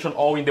superposition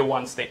all in the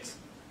 1 state.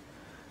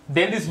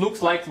 Then this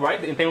looks like,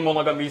 right, the entanglement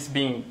monogamy is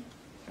being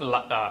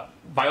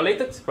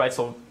violated, right?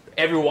 So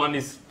everyone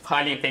is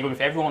highly entangled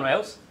with everyone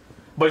else.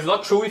 But it's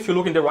not true if you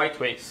look in the right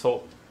way.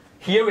 So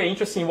here we're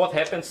interested in what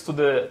happens to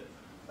the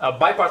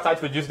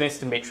bipartite reduced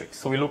density matrix.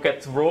 So we look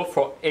at rho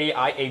for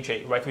AI,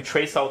 AJ, right? We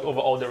trace out over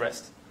all the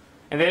rest.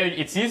 And then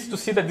it's easy to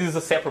see that this is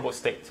a separable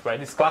state, right?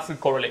 It's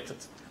classically correlated,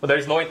 but there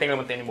is no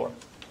entanglement anymore.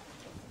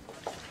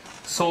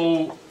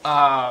 So,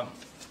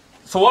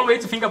 one way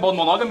to think about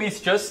monogamy is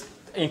just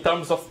in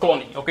terms of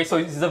cloning. Okay, so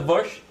it's a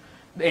version.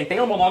 The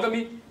entanglement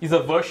monogamy is a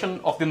version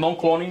of the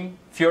non-cloning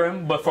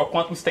theorem, but for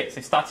quantum states,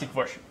 a static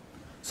version.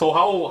 So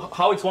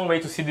how it's one way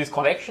to see this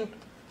connection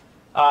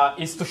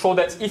is to show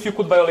that if you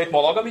could violate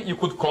monogamy, you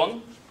could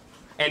clone,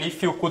 and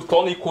if you could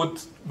clone, you could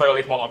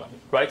violate monogamy,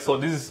 right? So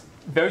this is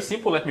very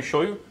simple. Let me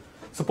show you.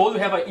 Suppose we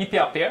have an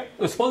EPR pair.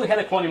 Suppose we had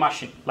a cloning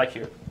machine, like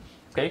here.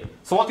 Okay?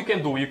 So what you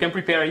can do, you can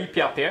prepare an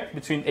EPR pair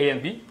between A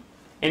and B,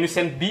 and you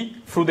send B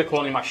through the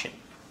cloning machine.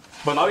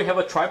 But now you have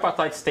a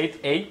tripartite state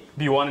A,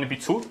 B1, and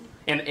B2,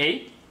 and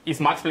A is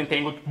maximally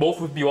entangled both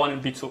with B1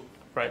 and B2,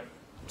 right?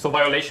 So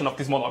violation of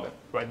this monogamy,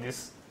 right?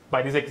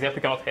 By this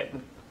example, cannot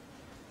happen.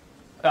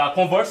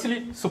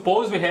 Conversely,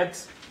 suppose we had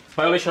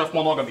violation of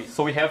monogamy.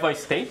 So we have a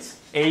state,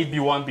 A,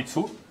 B1,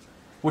 B2,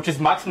 which is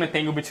maximally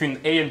entangled between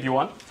A and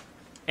B1,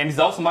 and is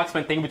also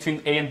maximally entangled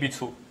between A and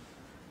B2.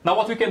 Now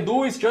what we can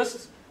do is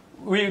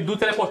we do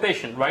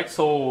teleportation, right?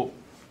 So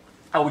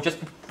I will just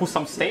put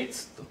some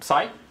states,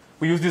 psi.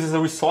 We use this as a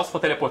resource for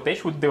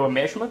teleportation with their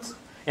measurements.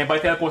 And by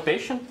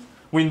teleportation,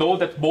 we know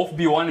that both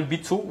B1 and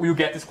B2 will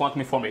get this quantum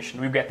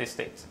information, will get this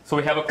state. So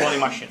we have a cloning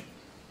machine.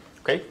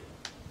 Okay?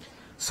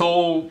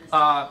 So,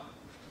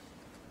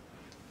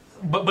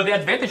 but the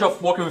advantage of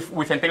working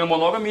with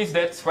entanglement monogamy is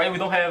that, right, we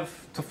don't have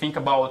to think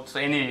about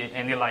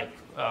any like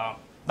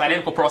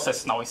dynamical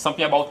process now. It's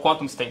something about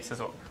quantum states as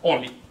well,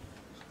 only.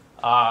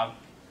 All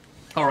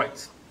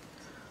right.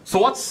 So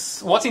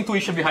what's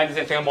intuition behind this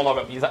entanglement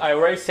monogamy? I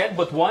already said,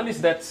 but one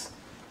is that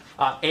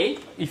A,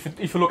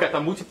 if you look at a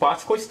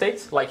multiparticle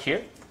state, like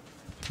here,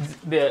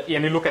 and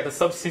you look at the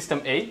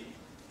subsystem A,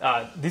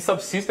 this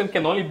subsystem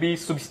can only be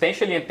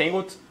substantially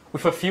entangled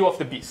with a few of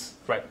the B's,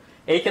 right?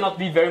 A cannot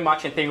be very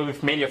much entangled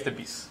with many of the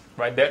B's,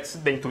 right? That's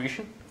the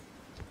intuition.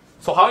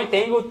 So how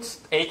entangled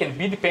A can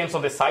be depends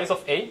on the size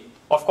of A.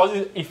 Of course,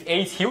 if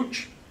A is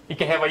huge, it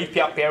can have an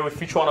EPR pair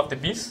with each one of the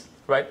B's,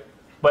 right?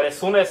 But as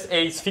soon as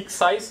A is fixed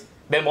size,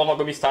 then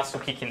monogamy starts to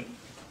kick in.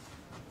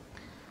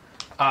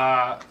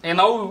 And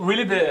now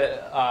really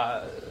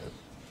the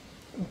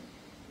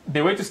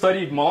way to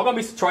study monogamy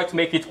is to try to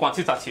make it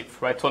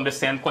quantitative, right? To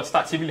understand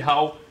quantitatively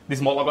how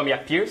this monogamy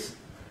appears.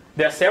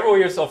 There are several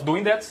ways of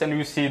doing that, and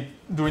you'll see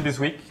during this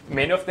week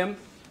many of them.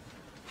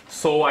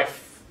 So I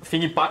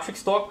think in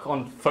Patrick's talk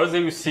on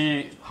Thursday, we'll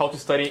see how to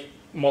study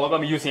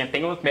monogamy using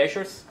entanglement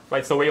measures, right?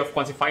 It's a way of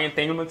quantifying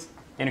entanglement,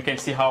 and you can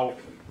see how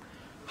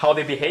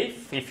they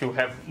behave if you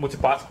have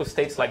multiparticle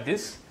states like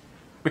this.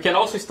 We can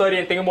also study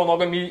entanglement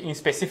monogamy in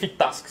specific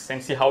tasks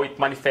and see how it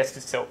manifests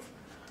itself.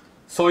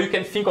 So you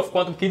can think of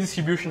quantum key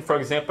distribution, for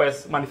example,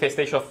 as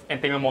manifestation of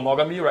entanglement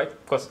monogamy, right?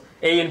 Because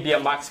A and B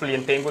are maximally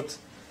entangled.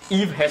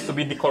 Eve has to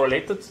be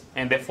decorrelated,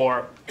 and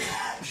therefore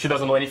she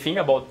doesn't know anything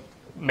about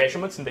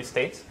measurements in the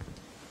states.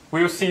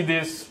 We will see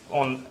this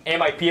on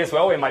MIP as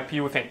well,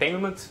 MIP with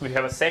entanglement. We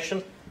have a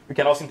session. We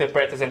can also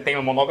interpret as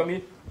entanglement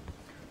monogamy.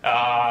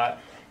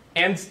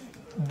 And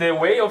the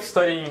way of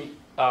studying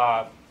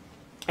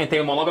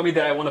entanglement monogamy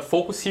that I want to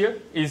focus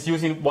here is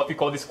using what we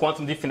call these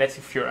quantum definite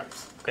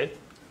theorems. Okay?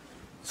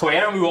 So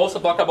Aaron will also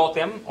talk about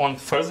them on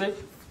Thursday.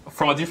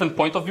 from a different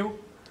point of view.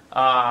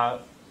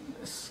 But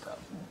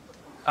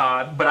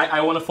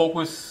I want to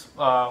focus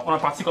on a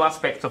particular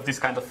aspect of this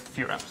kind of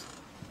theorems.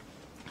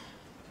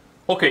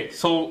 Okay,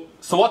 so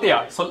what they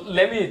are. So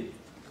let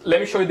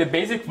me show you the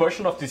basic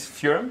version of this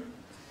theorem,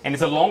 and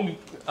it's a long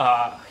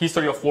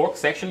history of work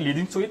section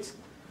leading to it.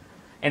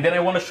 And then I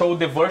want to show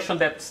the version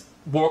that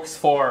works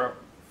for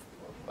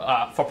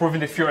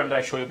proving the theorem that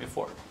I showed you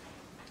before.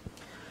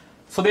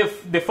 So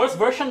the first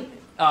version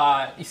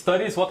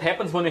studies what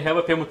happens when you have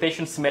a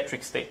permutation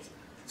symmetric state.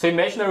 So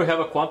imagine that we have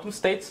a quantum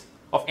state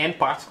of n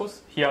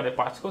particles. Here are the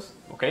particles,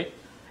 okay?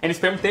 And it's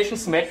permutation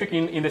symmetric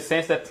in the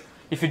sense that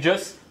if you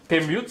just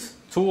permute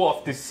two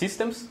of these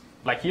systems,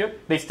 like here,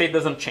 the state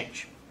doesn't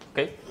change,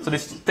 okay? So the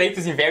state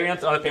is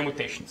invariant on the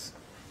permutations.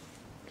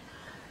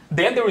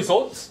 Then the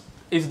result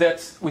is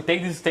that we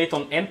take this state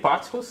on n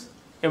particles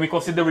and we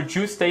consider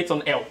reduced states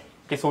on L.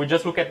 Okay, so we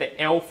just look at the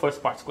L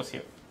first particles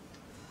here.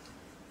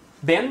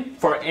 Then,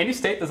 for any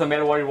state, doesn't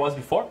matter what it was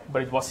before,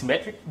 but it was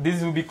symmetric,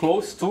 this will be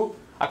close to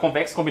a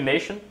convex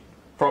combination,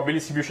 probability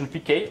distribution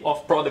pk,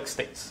 of product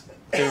states.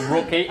 So you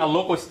locate a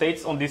local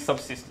states on these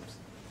subsystems.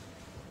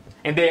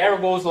 And the arrow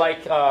goes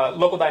like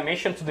local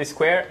dimension to the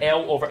square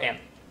L over n.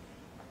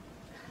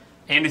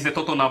 N is the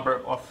total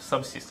number of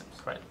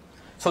subsystems, right?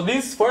 So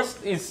this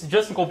first is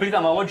just in complete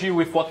analogy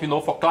with what we know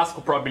for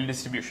classical probability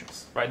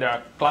distributions, right? There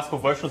are classical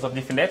versions of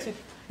definity,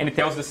 and it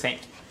tells the same,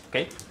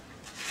 okay?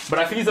 But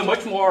I think it's a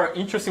much more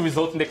interesting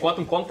result in the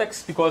quantum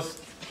context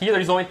because here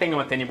there is no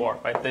entanglement anymore,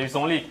 right? There is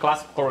only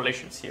classical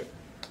correlations here.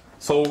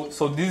 So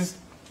this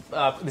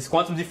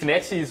quantum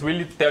definity is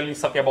really telling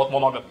something about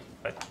monogamy,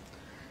 right?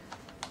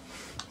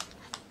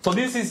 So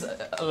this is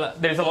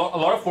there is a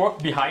lot of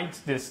work behind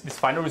this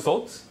final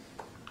results.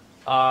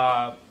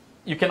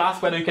 You can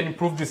ask whether you can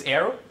improve this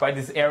error, right?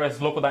 This error as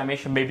local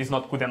dimension maybe is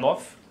not good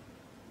enough,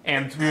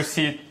 and we'll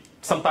see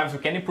sometimes we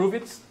can improve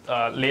it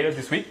later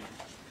this week.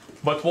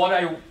 But what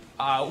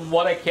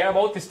I care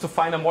about is to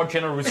find a more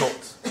general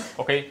result,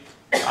 okay?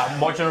 A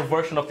more general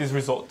version of these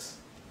results.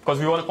 Because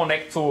we want to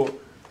connect to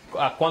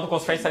quantum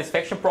constraint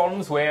satisfaction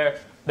problems where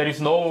there is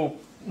no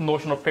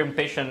notion of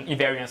permutation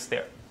invariance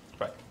there,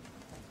 right?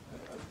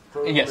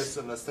 Probably Yes.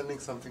 misunderstanding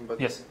something, but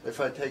yes. If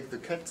I take the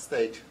cat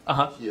state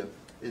here,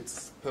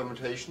 it's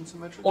permutation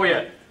symmetric. Oh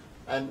yeah.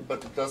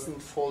 But it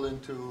doesn't fall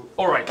into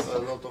a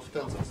lot of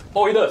tensors.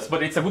 Oh, it does,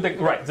 but it's a good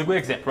It's a good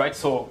example, right?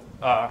 So,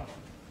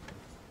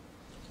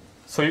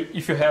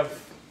 if you have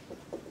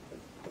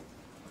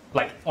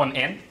like on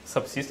n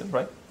subsystem,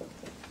 right?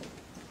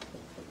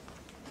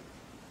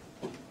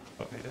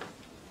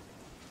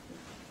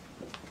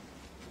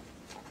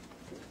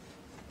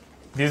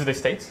 These are the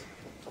states,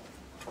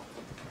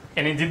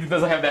 and indeed it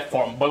doesn't have that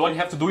form. But what you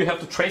have to do, you have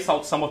to trace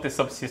out some of the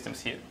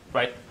subsystems here,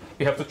 right?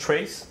 You have to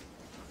trace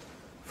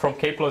from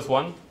k plus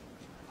 1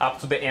 up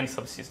to the n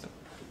subsystem.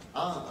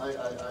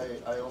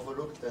 I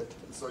overlooked that.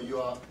 So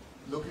you are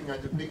looking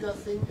at the bigger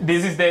thing.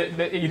 This is the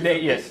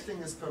yes. Big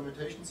thing is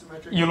permutation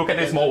symmetric. You look at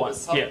the small one. The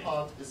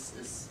subpart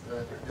is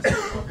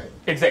okay.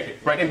 Exactly,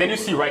 right? And then you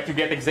see, right? You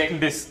get exactly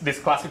this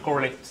classic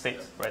correlated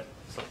state, right?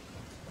 So.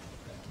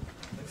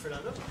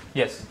 Fernando?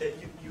 Yes.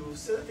 You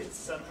said that it's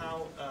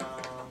somehow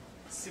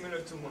similar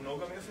to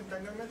monogamy of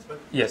entanglement, but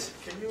yes.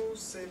 Can you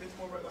say a bit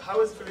more about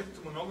how is it related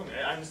to monogamy?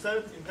 I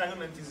understand that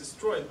entanglement is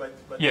destroyed, but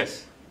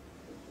yes.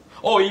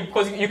 Oh,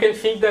 because you can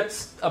think that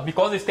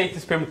because the state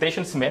is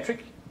permutation symmetric,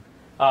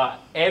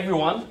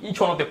 each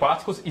one of the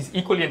particles is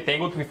equally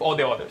entangled with all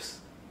the others,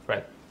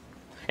 right?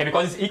 And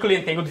because it's equally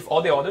entangled with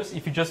all the others,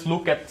 if you just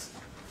look at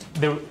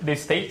the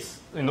states,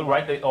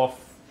 right, of,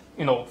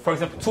 for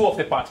example, two of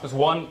the particles,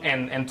 1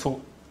 and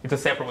 2, it's a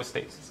separable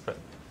states, right?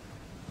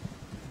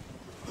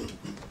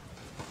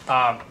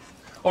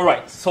 All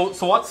right. So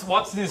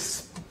what's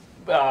this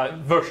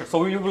version?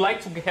 So we would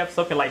like to have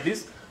something like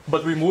this,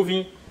 but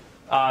removing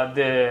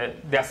the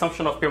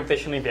assumption of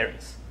permutation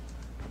invariance.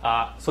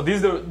 So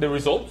this is the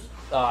result.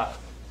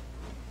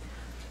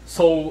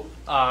 So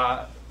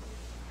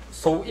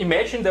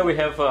imagine that we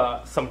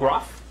have some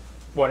graph,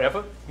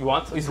 whatever you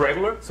want. It's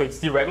regular, so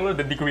it's irregular.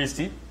 The degree is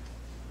t.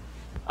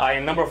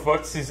 And number of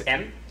vertices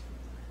n.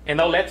 And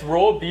now let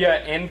rho be a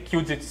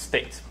n-qubit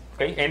state.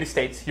 Okay, any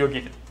state you're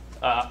given.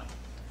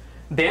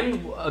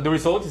 Then the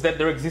result is that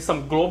there exists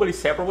some globally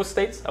separable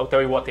states. I'll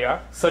tell you what they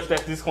are, such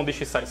that this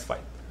condition is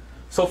satisfied.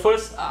 So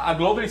first, a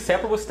globally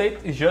separable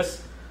state is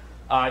just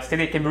a state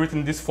that can be written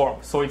in this form.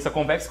 So it's a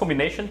convex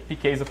combination.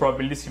 Pk is a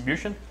probability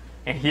distribution,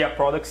 and here are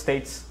product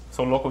states,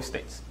 so local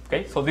states.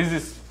 Okay, so this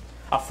is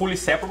a fully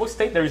separable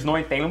state. There is no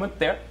entanglement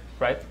there,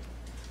 right?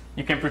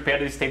 You can prepare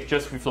the state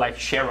just with like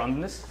shear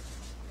randomness.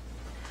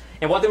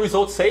 And what the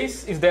result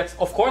says is that,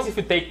 of course, if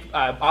you take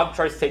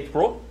arbitrary state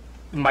rho,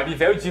 it might be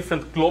very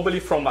different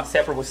globally from a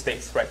separable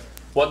states, right?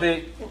 What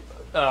the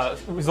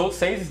result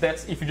says is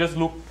that if you just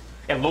look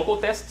at local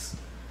tests,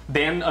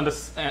 then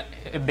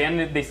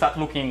they start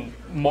looking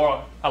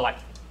more alike.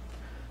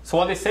 So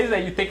what they say is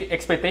that you take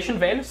expectation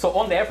value. So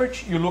on the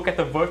average, you look at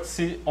the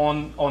vertices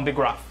on the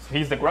graph. So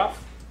here's the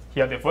graph.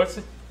 Here are the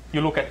vertices.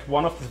 You look at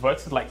one of these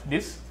vertices like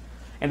this,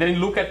 and then you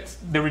look at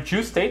the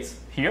reduced states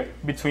here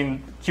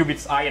between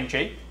qubits I and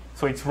j,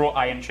 so it's rho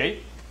I and j,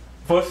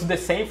 versus the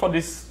same for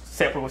these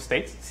separable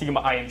states,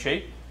 sigma I and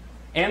j,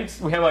 and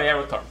we have an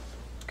error term.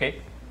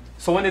 Okay,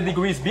 so when the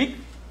degree is big,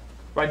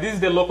 right? This is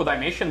the local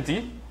dimension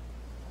d.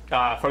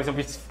 For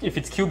example, if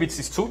it's qubits,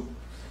 it's 2,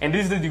 and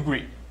this is the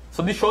degree.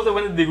 So this shows that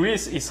when the degree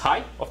is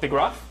high of the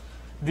graph,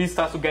 this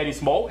starts to get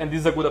small, and this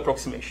is a good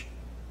approximation,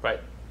 right?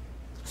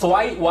 So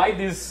why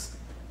this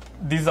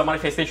is a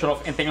manifestation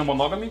of entanglement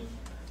monogamy?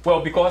 Well,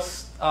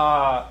 because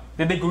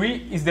the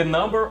degree is the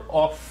number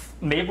of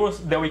neighbors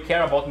that we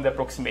care about in the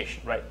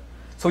approximation, right?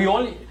 So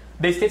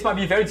the states might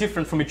be very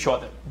different from each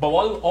other, but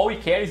all we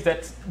care is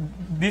that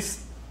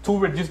these two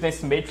reduced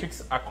density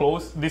matrix are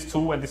close, these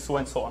two and so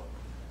on.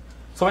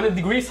 So when the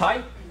degree is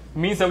high,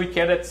 means that we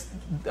care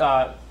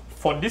that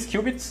for these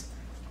qubits,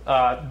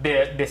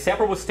 the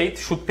separable state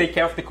should take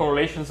care of the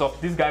correlations of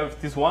this guy with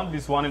this one,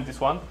 and this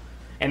one,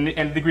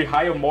 and degree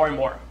higher more and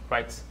more,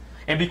 right?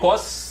 And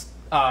because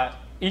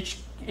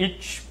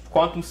each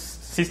quantum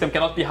system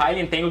cannot be highly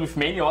entangled with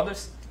many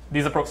others,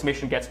 this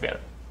approximation gets better.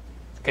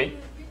 Okay?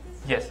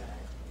 Yes.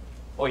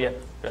 Oh yeah.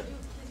 Right.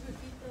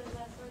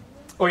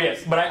 Oh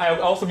yes, but I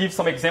also give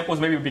some examples,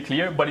 maybe it'll be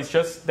clear, but it's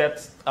just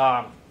that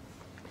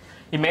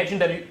imagine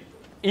that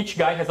each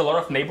guy has a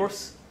lot of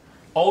neighbors.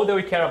 All that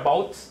we care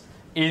about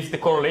is the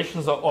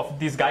correlations of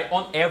this guy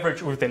on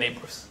average with the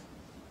neighbors.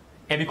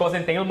 And because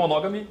entangled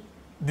monogamy,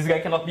 this guy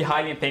cannot be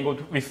highly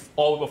entangled with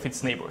all of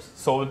its neighbors.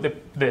 So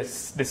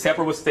the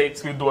separable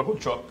states will do a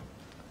good job.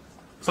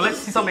 So let's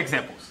see some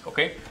examples,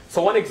 okay?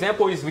 So one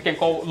example is we can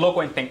call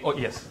local entanglement. Oh,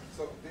 yes?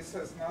 So this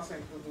has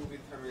nothing to do with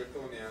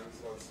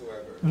Hamiltonians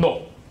whatsoever?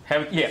 No.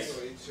 Yes.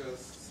 So it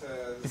just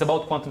says... It's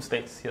about quantum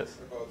states, yes.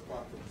 About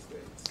quantum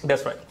states.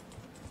 That's right.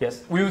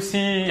 Yes. We will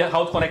see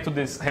how to connect to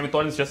this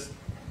Hamiltonians just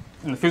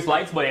in a few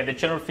slides, but yeah, the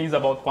general things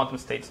about quantum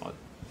states.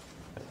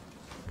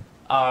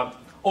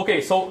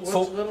 Okay, so... What's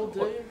little d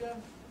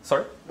again?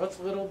 Sorry? What's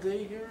little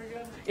d here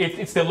again?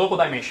 It's the local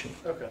dimension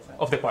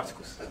of the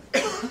particles.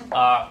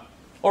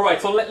 All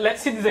right, so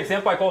let's see this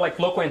example I call like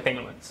local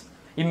entanglements.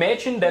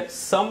 Imagine that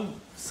some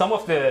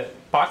of the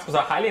particles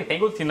are highly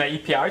entangled in an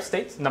EPR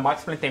state, in a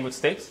maximally entangled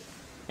state,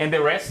 and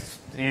the rest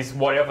is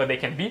whatever they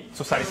can be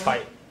to satisfy.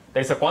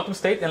 There's a quantum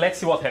state, and let's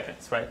see what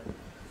happens, right?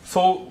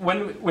 So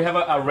when we have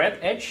a red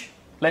edge,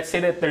 let's say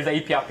that there's an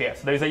EPR pair.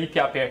 So there's an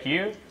EPR pair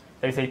here,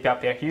 there's an EPR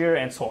pair here,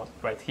 and so on,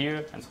 right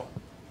here, and so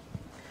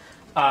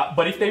on.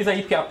 But if there is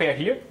an EPR pair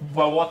here,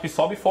 well, what we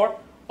saw before,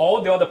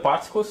 all the other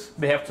particles,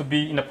 they have to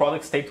be in a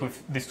product state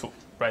with these two,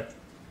 right?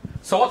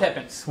 So what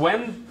happens?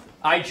 When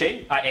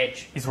ij, our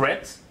edge, is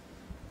red,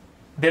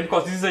 then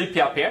because this is an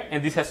EPR pair,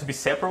 and this has to be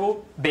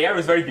separable, the error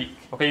is very big.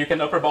 Okay, you can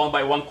upper bound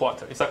by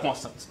 1/4. It's a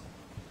constant.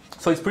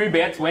 So it's pretty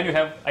bad when you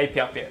have an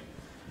EPR pair.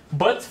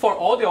 But for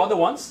all the other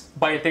ones,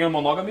 by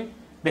entanglement monogamy,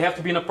 they have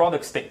to be in a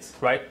product state,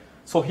 right?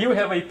 So here we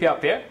have an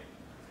EPR pair,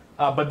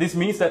 but this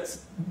means that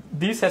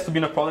this has to be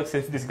in a product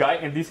state with this guy,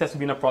 and this has to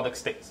be in a product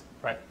state,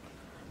 right?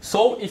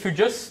 So if you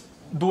just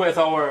do as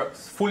our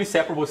fully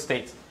separable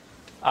state,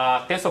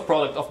 tensor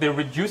product of the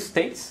reduced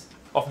states,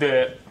 of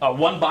the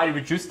one-body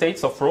reduced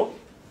states of rho,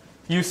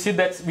 you see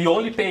that we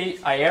only pay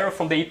an error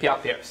from the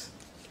EPR pairs.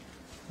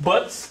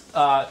 But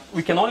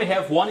we can only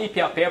have one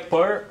EPR pair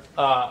per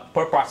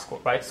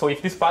particle, right? So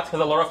if this particle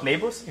has a lot of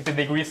neighbors, if the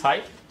degree is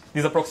high,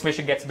 this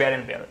approximation gets better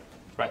and better,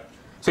 right?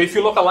 So if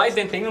you localize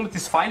the entanglement,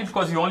 it's fine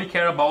because you only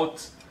care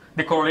about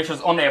the correlations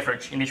on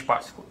average in each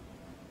particle.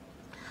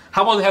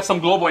 How about we have some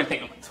global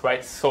entanglement,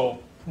 right? So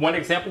one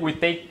example, we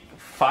take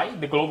phi,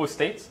 the global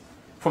state,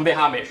 from the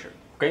Ha measure,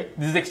 okay?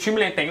 This is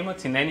extremely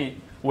entanglement in any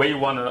way you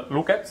want to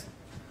look at.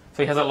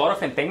 So it has a lot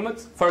of entanglement.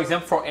 For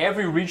example, for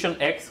every region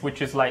X,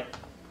 which is like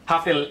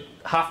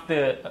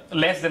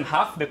less than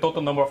half the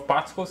total number of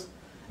particles,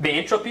 the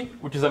entropy,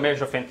 which is a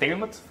measure of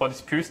entanglement for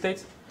this pure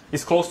state,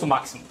 is close to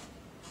maximum.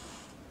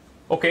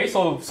 Okay,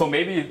 so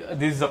maybe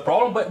this is a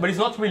problem, but it's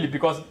not really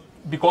because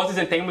this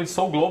entanglement is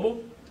so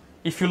global.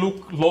 If you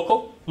look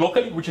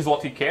locally, which is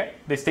what we care,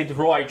 the state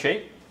rho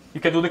ij, you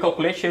can do the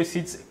calculation. You see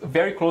it's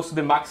very close to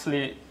the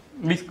maximally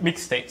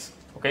mixed states.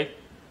 Okay,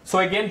 so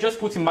again, just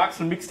putting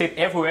maximally mixed state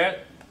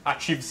everywhere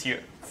achieves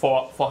here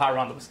for high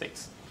random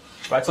states.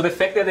 Right? So the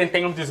fact that the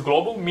entanglement is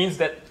global means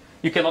that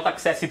you cannot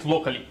access it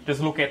locally.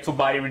 Just look at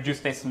two-body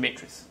reduced density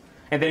matrix,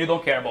 and then you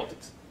don't care about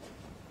it.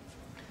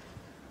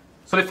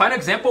 So the final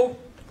example,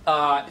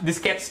 this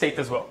cat state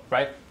as well,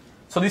 right?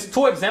 So these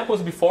two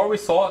examples before we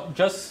saw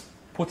just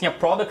putting a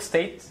product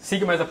state,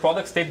 sigma as a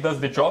product state does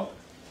the job.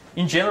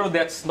 In general,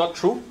 that's not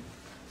true,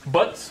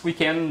 but we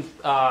can,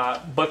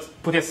 but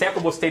putting a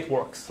separable state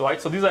works,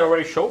 right? So these I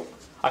already showed.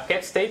 A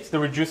cat state, the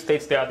reduced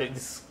states, they are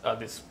these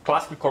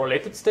classically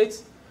correlated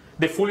states.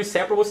 The fully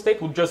separable state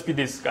would just be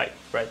this guy,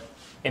 right?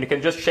 And you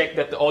can just check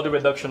that all the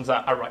reductions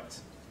are right,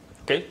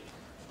 okay?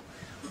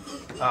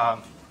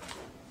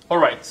 All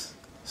right,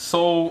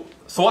 so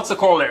what's the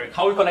corollary?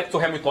 How we connect to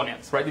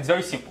Hamiltonians, right? It's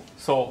very simple.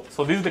 So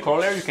this is the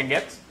corollary you can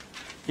get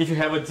if you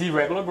have a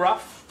d-regular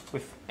graph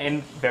with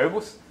n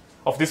variables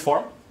of this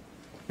form.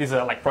 These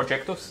are like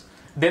projectors.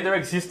 Then there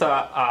exists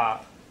a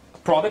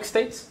product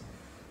states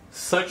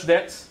such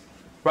that,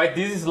 right,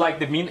 this is like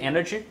the mean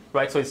energy,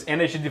 right? So it's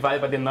energy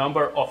divided by the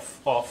number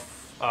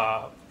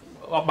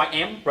by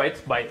m,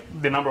 right, by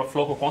the number of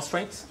local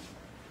constraints.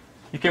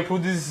 You can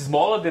prove this is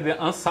smaller than the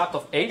unsat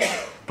of H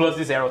plus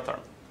this arrow term,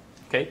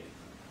 okay?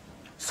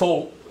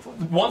 So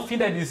one thing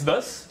that this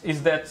does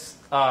is that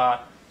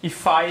if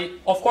phi,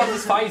 of course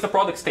this phi is a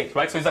product state,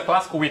 right? So it's a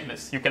classical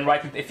witness. You can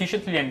write it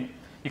efficiently and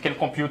you can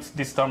compute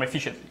this term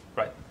efficiently,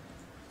 right?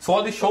 So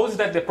what this shows is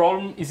that the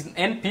problem is in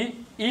NP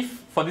if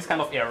for this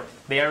kind of error.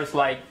 The error is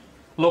like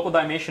local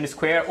dimension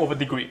square over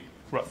degree,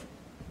 roughly.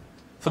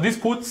 So this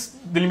puts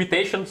the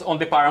limitations on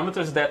the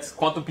parameters that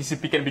quantum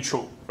PCP can be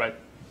true, right?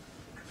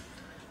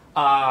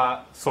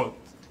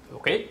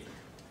 Okay.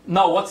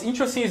 Now what's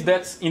interesting is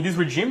that in this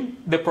regime,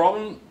 the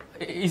problem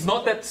is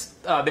not that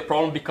the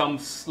problem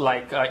becomes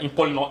like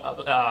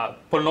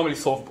polynomially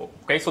solvable,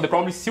 okay? So the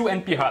problem is still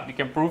NP hard. We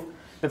can prove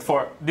that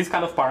for this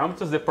kind of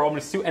parameters, the problem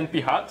is still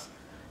NP hard,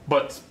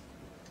 but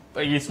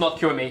it's not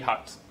QMA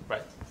hard,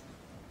 right?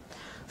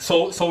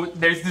 So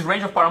there's this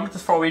range of parameters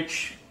for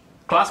which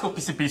classical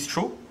PCP is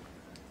true.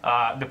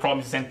 The problem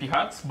is NP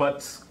hard,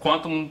 but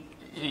quantum,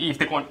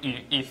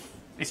 if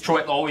it's true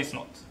at all, it's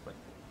not.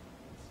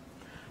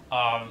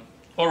 Right?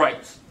 All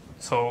right.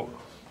 So,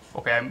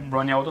 okay, I'm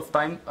running out of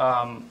time.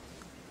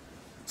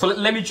 So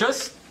let me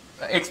just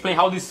explain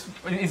how this.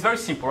 It's very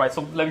simple, right?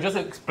 So let me just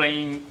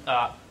explain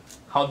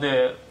how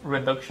the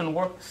reduction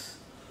works.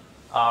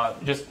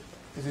 This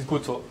is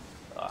good to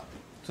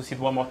see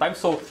it one more time.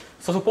 So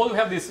suppose we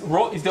have this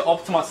rho is the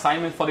optimal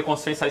assignment for the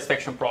constraint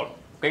satisfaction problem.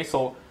 Okay,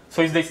 so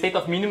it's the state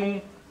of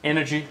minimum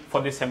energy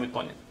for this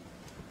Hamiltonian.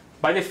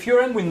 By the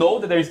theorem, we know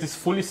that there is this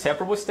fully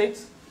separable state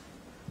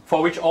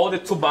for which all the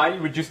 2-body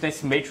reduced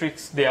density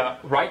matrix, they are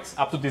right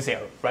up to this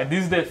arrow, right?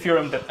 This is the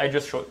theorem that I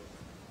just showed.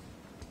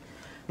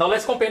 Now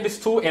let's compare these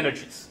two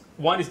energies.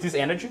 One is this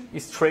energy,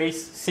 is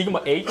trace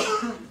sigma h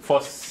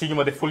for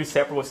sigma the fully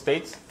separable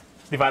states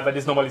divided by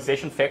this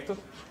normalization factor.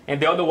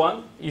 And the other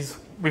one is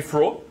with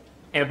rho,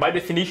 and by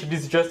definition,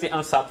 this is just the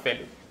unsat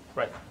value,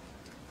 right?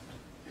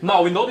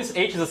 Now we know this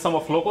h is a sum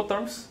of local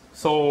terms,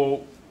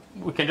 so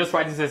we can just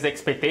write this as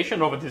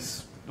expectation over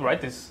this, right?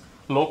 This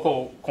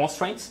local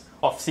constraints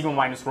of sigma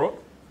minus rho.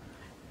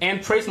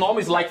 And trace norm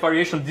is like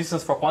variation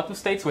distance for quantum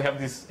states. We have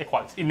this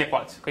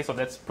inequality. Okay, so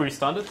that's pretty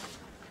standard.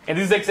 And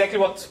this is exactly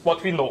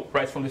what we know,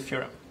 right, from the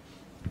theorem.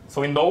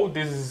 So we know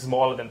this is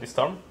smaller than this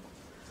term.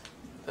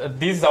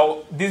 This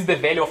is the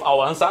value of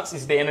our ansatz,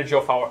 is the energy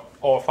of our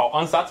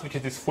ansatz, which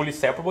is this fully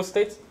separable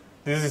state.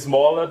 This is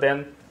smaller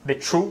than the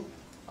true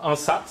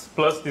ansatz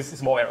plus this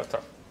small error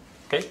term.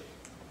 Okay?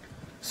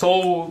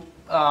 So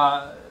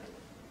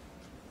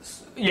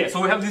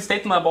so we have this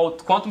statement about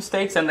quantum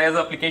states, and as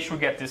an application we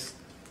get this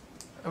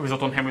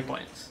result on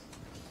Hamiltonians.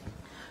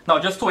 Now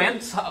just to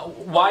end,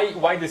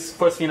 why this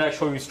first thing I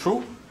show you is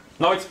true?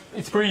 Now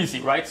it's pretty easy,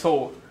 right?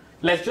 So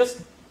let's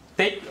just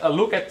take a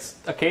look at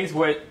a case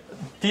where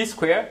t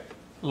squared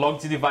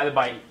log t divided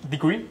by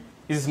degree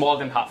is smaller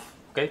than half.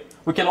 Okay?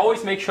 We can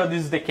always make sure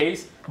this is the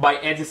case by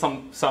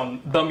adding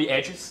some dummy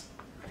edges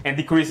and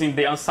decreasing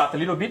the unsat a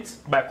little bit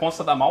by a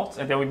constant amount,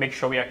 and then we make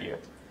sure we are here.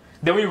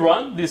 Then we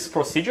run this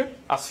procedure,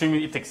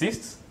 assuming it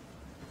exists,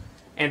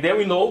 and then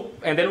we know,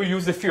 and then we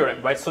use the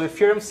theorem, right? So the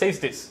theorem says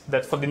this,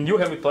 that for the new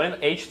Hamiltonian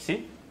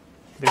ht,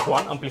 this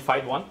one,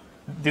 amplified one,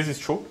 this is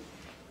true.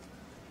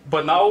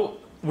 But now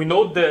we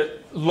know the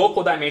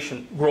local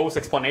dimension grows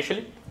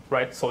exponentially,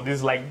 right? So this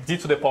is like d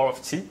to the power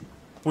of t.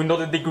 We know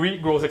the degree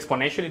grows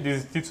exponentially,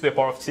 this is d to the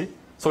power of t.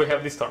 So we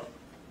have this term,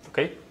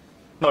 okay?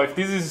 Now if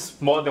this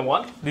is more than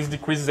 1, this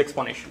decreases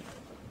exponentially,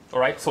 all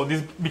right? So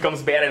this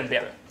becomes better and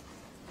better.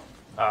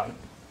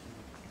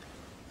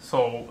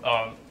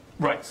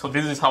 Right, so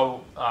this is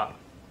how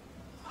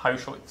you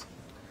show it.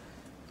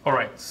 All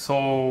right,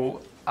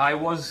 so I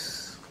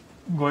was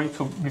going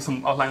to give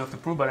some outline of the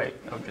proof, but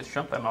I'll just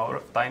jump, I'm out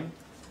of time.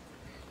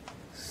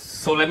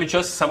 So let me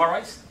just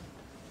summarize.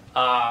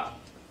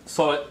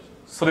 So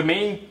the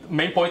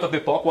main point of the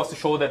talk was to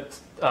show that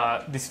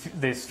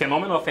this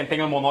phenomenon of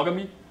entanglement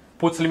monogamy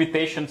puts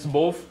limitations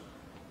both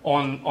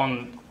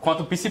on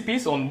quantum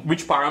PCPs, on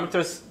which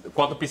parameters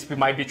quantum PCP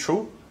might be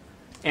true,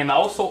 and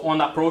also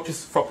on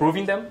approaches for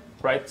proving them,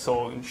 right?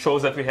 So it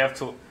shows that we have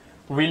to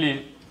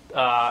really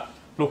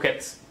look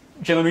at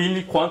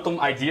genuinely quantum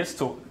ideas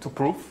to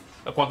prove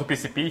a quantum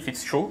PCP if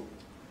it's true.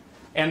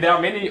 And there are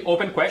many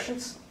open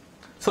questions.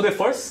 So the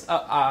first,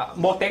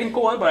 more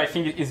technical one, but I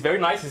think is very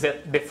nice, is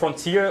that the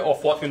frontier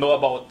of what we know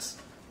about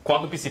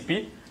quantum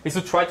PCP is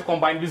to try to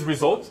combine these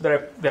results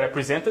that I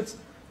presented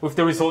with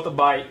the result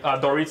by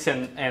Doritz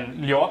and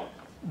Lior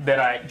that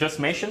I just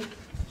mentioned.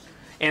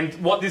 And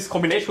what this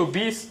combination will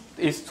be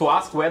is to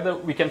ask whether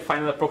we can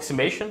find an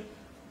approximation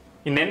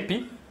in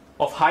NP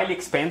of highly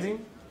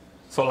expanding,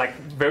 so like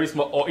very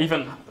small or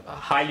even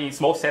highly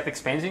small set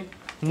expanding,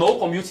 no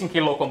commuting k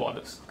local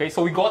models. Okay,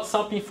 so we got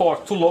something for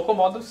 2 local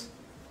models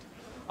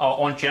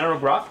on general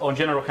graph, on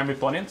general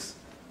Hamiltonians.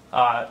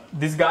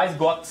 These guys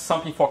got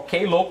something for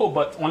k local,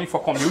 but only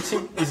for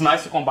commuting. It's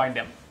nice to combine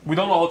them. We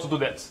don't know how to do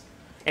that.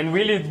 And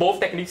really, both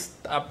techniques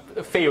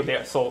fail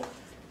there. So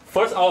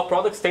first, our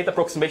product state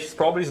approximation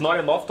probably is not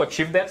enough to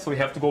achieve that, so we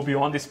have to go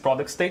beyond these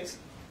product states.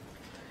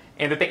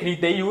 And the technique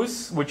they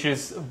use, which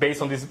is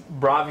based on this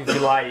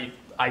Bravi-Villai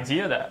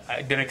idea that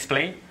I didn't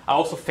explain,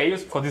 also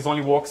fails because this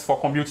only works for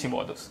commuting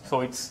models.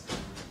 So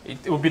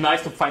it would be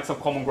nice to find some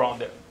common ground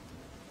there.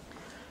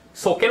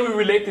 So can we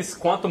relate these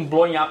quantum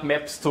blowing up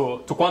maps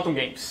to quantum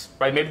games?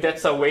 Right? Maybe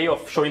that's a way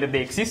of showing that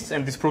they exist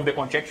and disprove the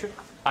conjecture.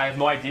 I have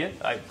no idea.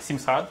 It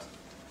seems hard.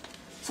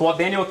 So what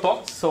Daniel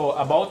talked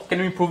about, can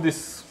we improve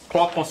these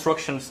clock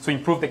constructions to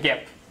improve the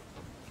gap?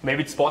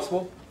 Maybe it's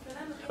possible.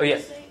 Fernando, Oh,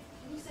 yes. Can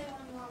you say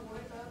one more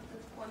word about the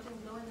quantum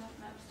blowing up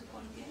maps to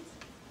quantum games?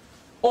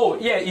 Oh,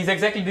 yeah, it's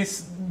exactly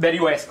this that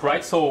you asked,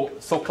 right? So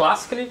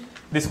classically,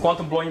 these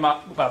quantum blowing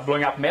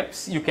up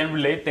maps, you can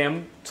relate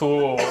them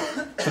to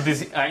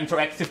these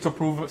interactive to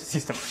prove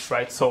systems,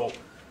 right? So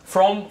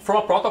from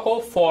a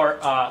protocol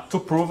to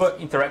prove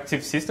an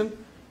interactive system,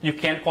 you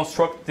can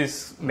construct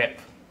this map,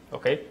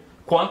 okay?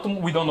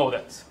 Quantum, we don't know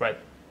that, right?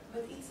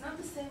 But it's not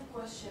the same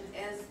question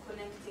as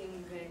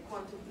connecting the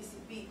quantum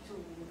PCP to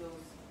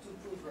those two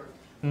provers.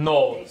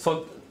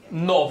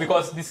 No,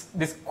 because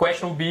this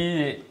question will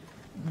be,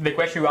 the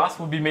question you ask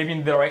would be maybe in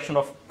the direction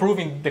of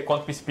proving the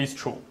quantum PCP is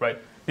true, right?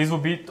 This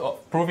would be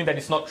proving that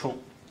it's not true,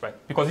 right?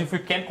 Because if we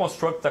can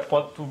construct the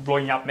quantum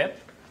blowing up map,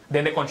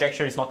 then the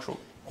conjecture is not true,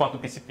 quantum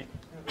PCP.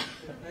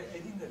 I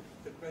think that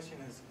the question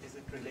is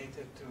it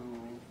related to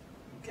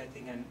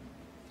getting an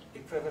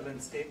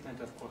equivalent statement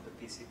of quantum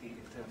PCP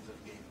in terms of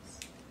games?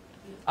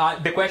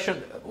 The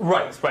question,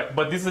 right,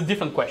 but this is a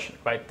different question,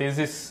 right? This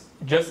is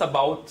just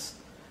about,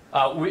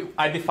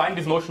 I defined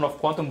this notion of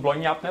quantum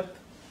blowing up map.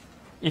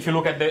 If you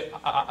look at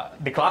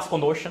the classical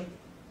notion,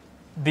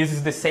 this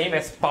is the same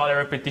as parallel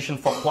repetition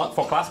for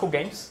classical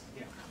games,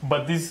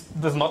 but this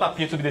does not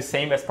appear to be the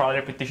same as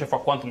parallel repetition for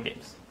quantum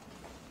games.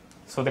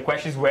 So the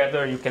question is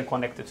whether you can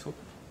connect the two.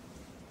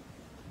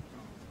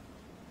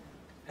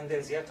 And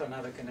there's yet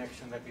another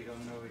connection that we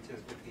don't know, which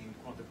is between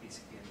quantum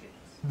PCP and games.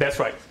 That's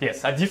right,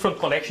 yes. A different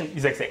connection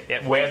is exactly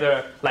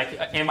whether like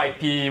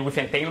MIP with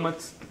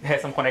entanglement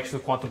has some connection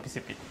to quantum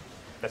PCP.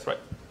 That's right.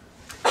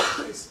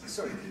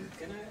 Sorry,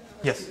 can I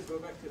yes. ask you to go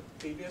back to the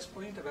previous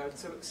point about,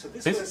 so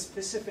this was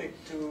specific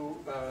to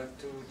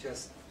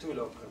just two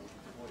local?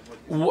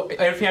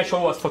 Everything I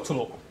showed was for two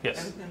local,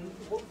 yes. And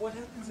what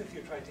happens if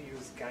you try to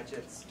use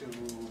gadgets to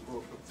go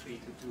from 3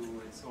 to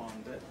 2 and so on?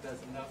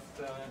 Does enough...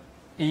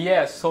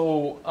 Yeah,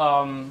 so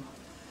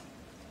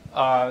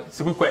it's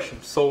a good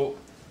question. So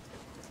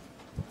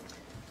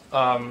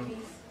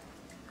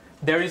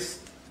there is,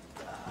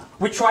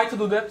 we try to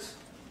do that.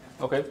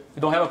 Okay, we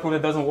don't have a proof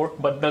that doesn't work,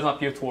 but it doesn't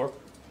appear to work.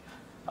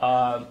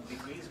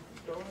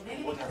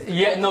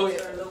 Yeah, no,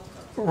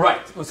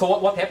 right. So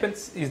what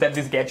happens is that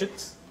these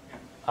gadgets,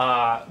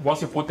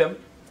 once you put them,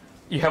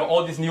 you have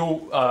all these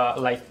new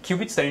like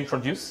qubits that you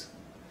introduce,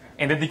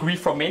 and the degree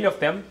for many of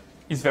them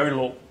is very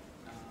low.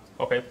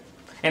 Okay.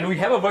 And we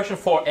have a version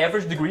for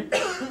average degree,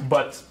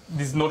 but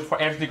this notion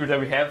for average degree that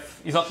we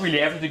have is not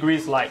really average degree.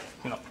 It's like,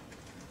 you know,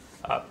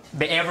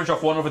 the average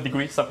of 1 over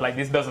degree, something like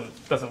this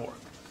doesn't work.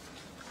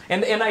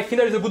 And I think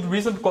there is a good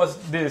reason, because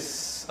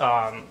this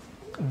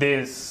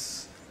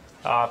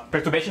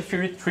perturbation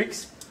theory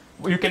tricks,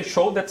 you can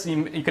show that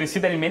you can see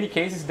that in many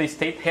cases the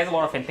state has a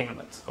lot of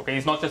entanglement. Okay,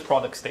 it's not just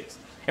product states,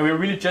 and we're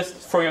really just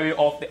throwing away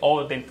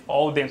all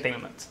the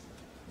entanglement.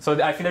 So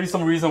I think there is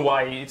some reason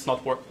why it's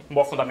not working,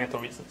 more fundamental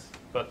reasons,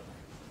 but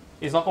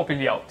it's not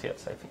completely out yet,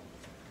 I think.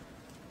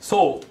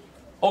 So,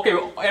 okay,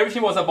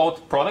 everything was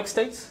about product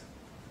states.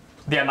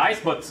 They are nice,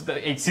 but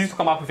it's easy to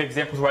come up with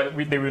examples where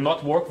they will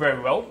not work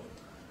very well.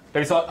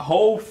 There is a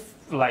whole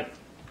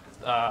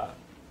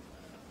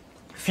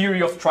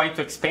theory of trying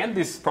to expand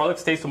these product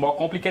states to more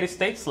complicated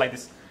states, like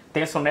these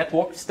tensor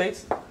network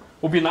states. It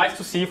would be nice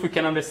to see if we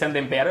can understand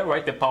them better,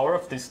 right? The power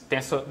of these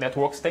tensor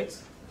network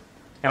states.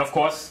 And of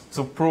course,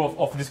 to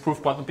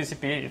disprove quantum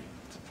PCP, it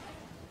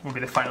will be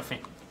the final thing.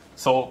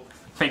 So,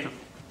 thank you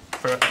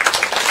for your time.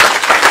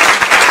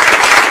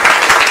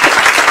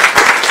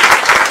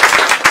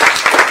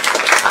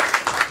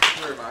 Thank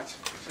you very much.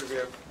 Should we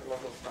have a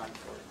lot of time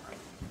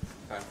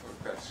for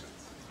questions?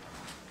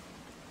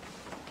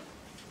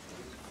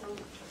 So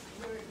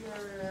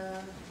your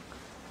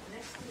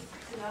next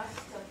to last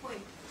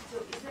point. So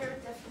is there a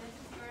definite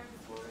term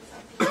for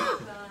something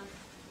like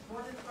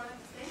more than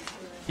product states?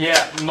 Yeah,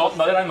 not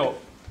that I know.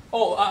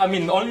 Oh, I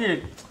mean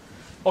only.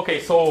 Okay,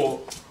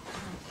 so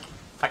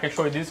I can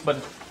show you this, but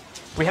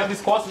we have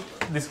this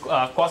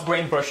coarse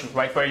grain version,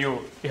 right, where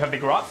you have the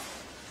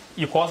graph,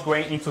 you coarse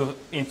grain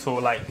into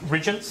like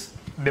regions.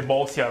 The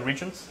balls here are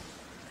regions,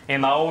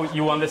 and now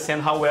you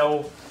understand how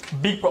well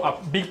big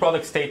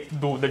product state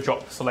do the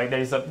job. So like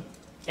there is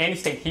any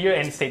state here,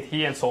 and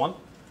so on,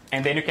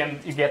 and then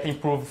you get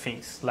improved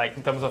things like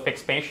in terms of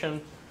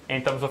expansion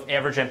and in terms of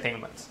average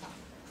entanglement.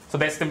 So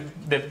that's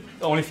the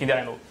only thing that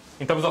I know.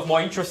 In terms of more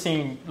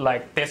interesting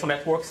like tensor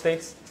network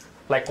states,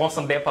 like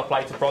constant depth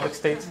applied to product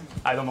states,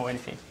 I don't know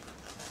anything.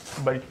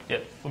 But yeah,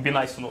 it would be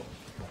nice to know.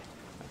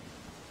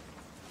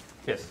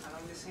 Yes.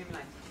 Along the same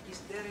line, Is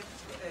there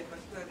a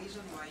particular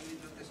reason why you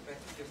don't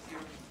expect your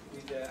theorem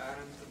with the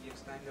Aram to be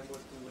extendable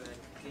to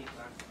k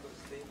particle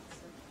states?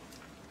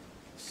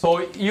 So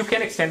you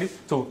can extend it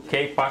to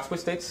k particle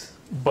states,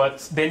 but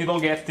then you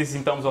don't get this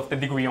in terms of the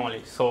degree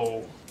only.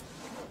 So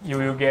you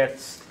will get,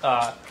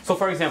 so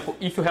for example,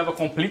 if you have a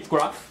complete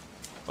graph,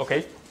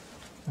 okay,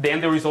 then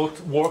the result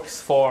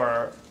works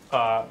for,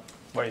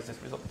 where is this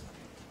result?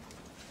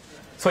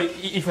 So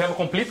if you have a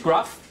complete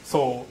graph,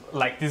 so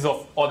like this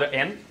of order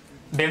n,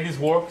 then this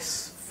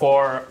works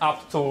for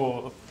up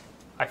to,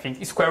 I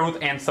think, square root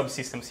n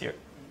subsystems here.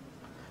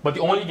 But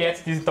you only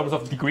get this in terms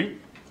of degree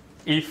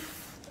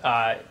if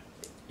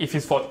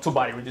it's for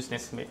two-body reduced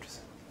density matrix.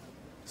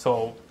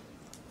 So,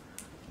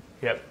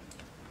 yeah.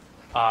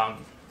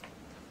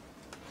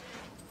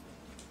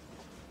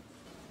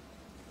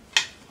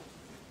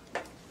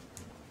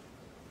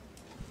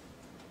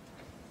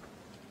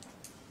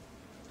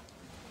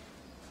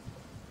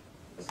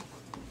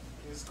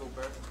 Please go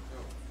back.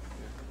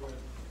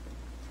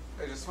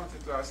 I just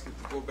wanted to ask you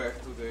to go back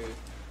to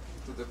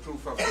the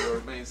proof of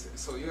your main.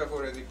 So you have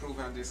already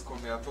proven this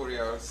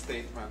combinatorial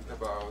statement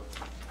about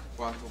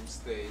quantum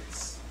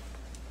states,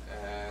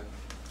 and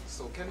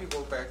so can you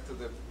go back to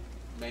the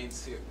main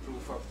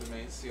proof of the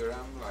main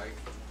theorem, like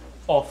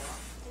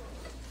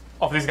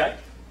of this guy?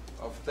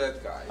 Of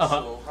that guy.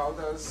 So how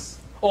does?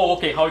 Oh,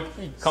 okay. How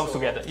it comes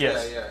together?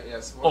 Yes.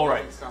 Yes. All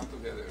right. Does it come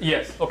together?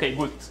 Yes. Okay.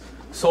 Good.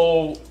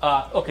 So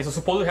okay. So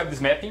suppose we have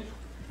this mapping,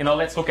 and now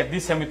let's look at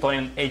this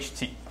Hamiltonian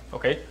HT.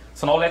 Okay.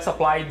 So now let's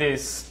apply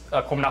this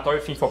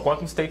combinatorial thing for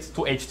quantum states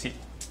to HT.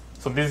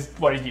 So this is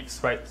what it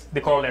gives, right?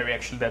 The corollary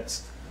actually,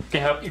 that's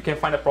you can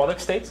find a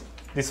product state.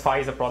 This phi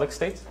is a product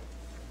state,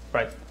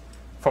 right?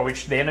 For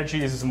which the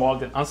energy is smaller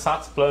than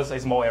ansatz plus a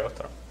small error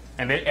term,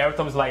 and the error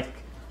term is like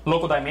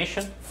local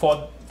dimension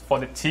for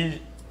the T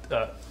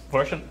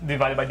version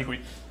divided by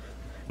degree.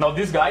 Now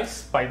these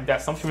guys, by the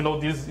assumption we know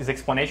this is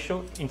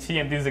exponential in T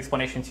and this is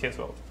exponential in T as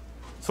well.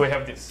 So we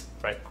have this,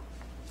 right?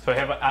 So we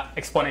have an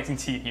exponent in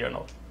T here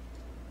now.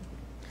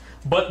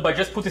 But by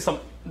just putting some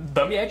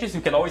dummy edges,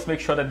 you can always make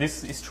sure that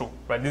this is true,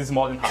 right? This is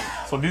more than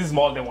half. So this is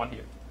more than 1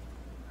 here.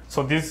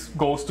 So this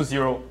goes to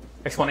 0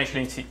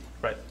 exponentially in T,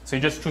 right? So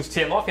you just choose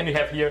T and off, and you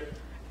have here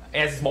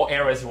as small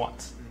error as you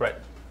want, right?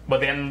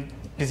 But then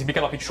PCP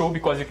cannot be true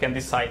because you can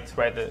decide,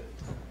 right,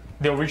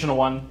 the original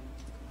one,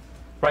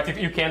 right? If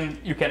you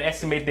can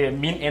estimate the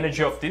mean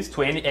energy of this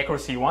to any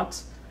accuracy you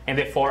want, and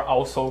therefore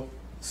also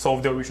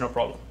solve the original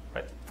problem,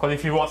 right? Because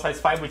if it was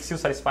satisfiable, it's still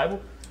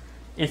satisfiable.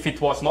 If it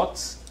was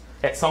not,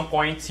 at some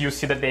point you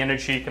see that the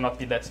energy cannot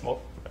be that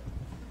small.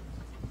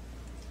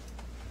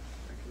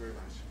 Thank you very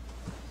much.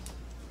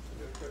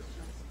 Other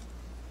questions?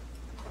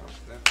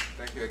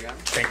 Thank you again.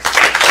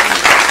 Thanks.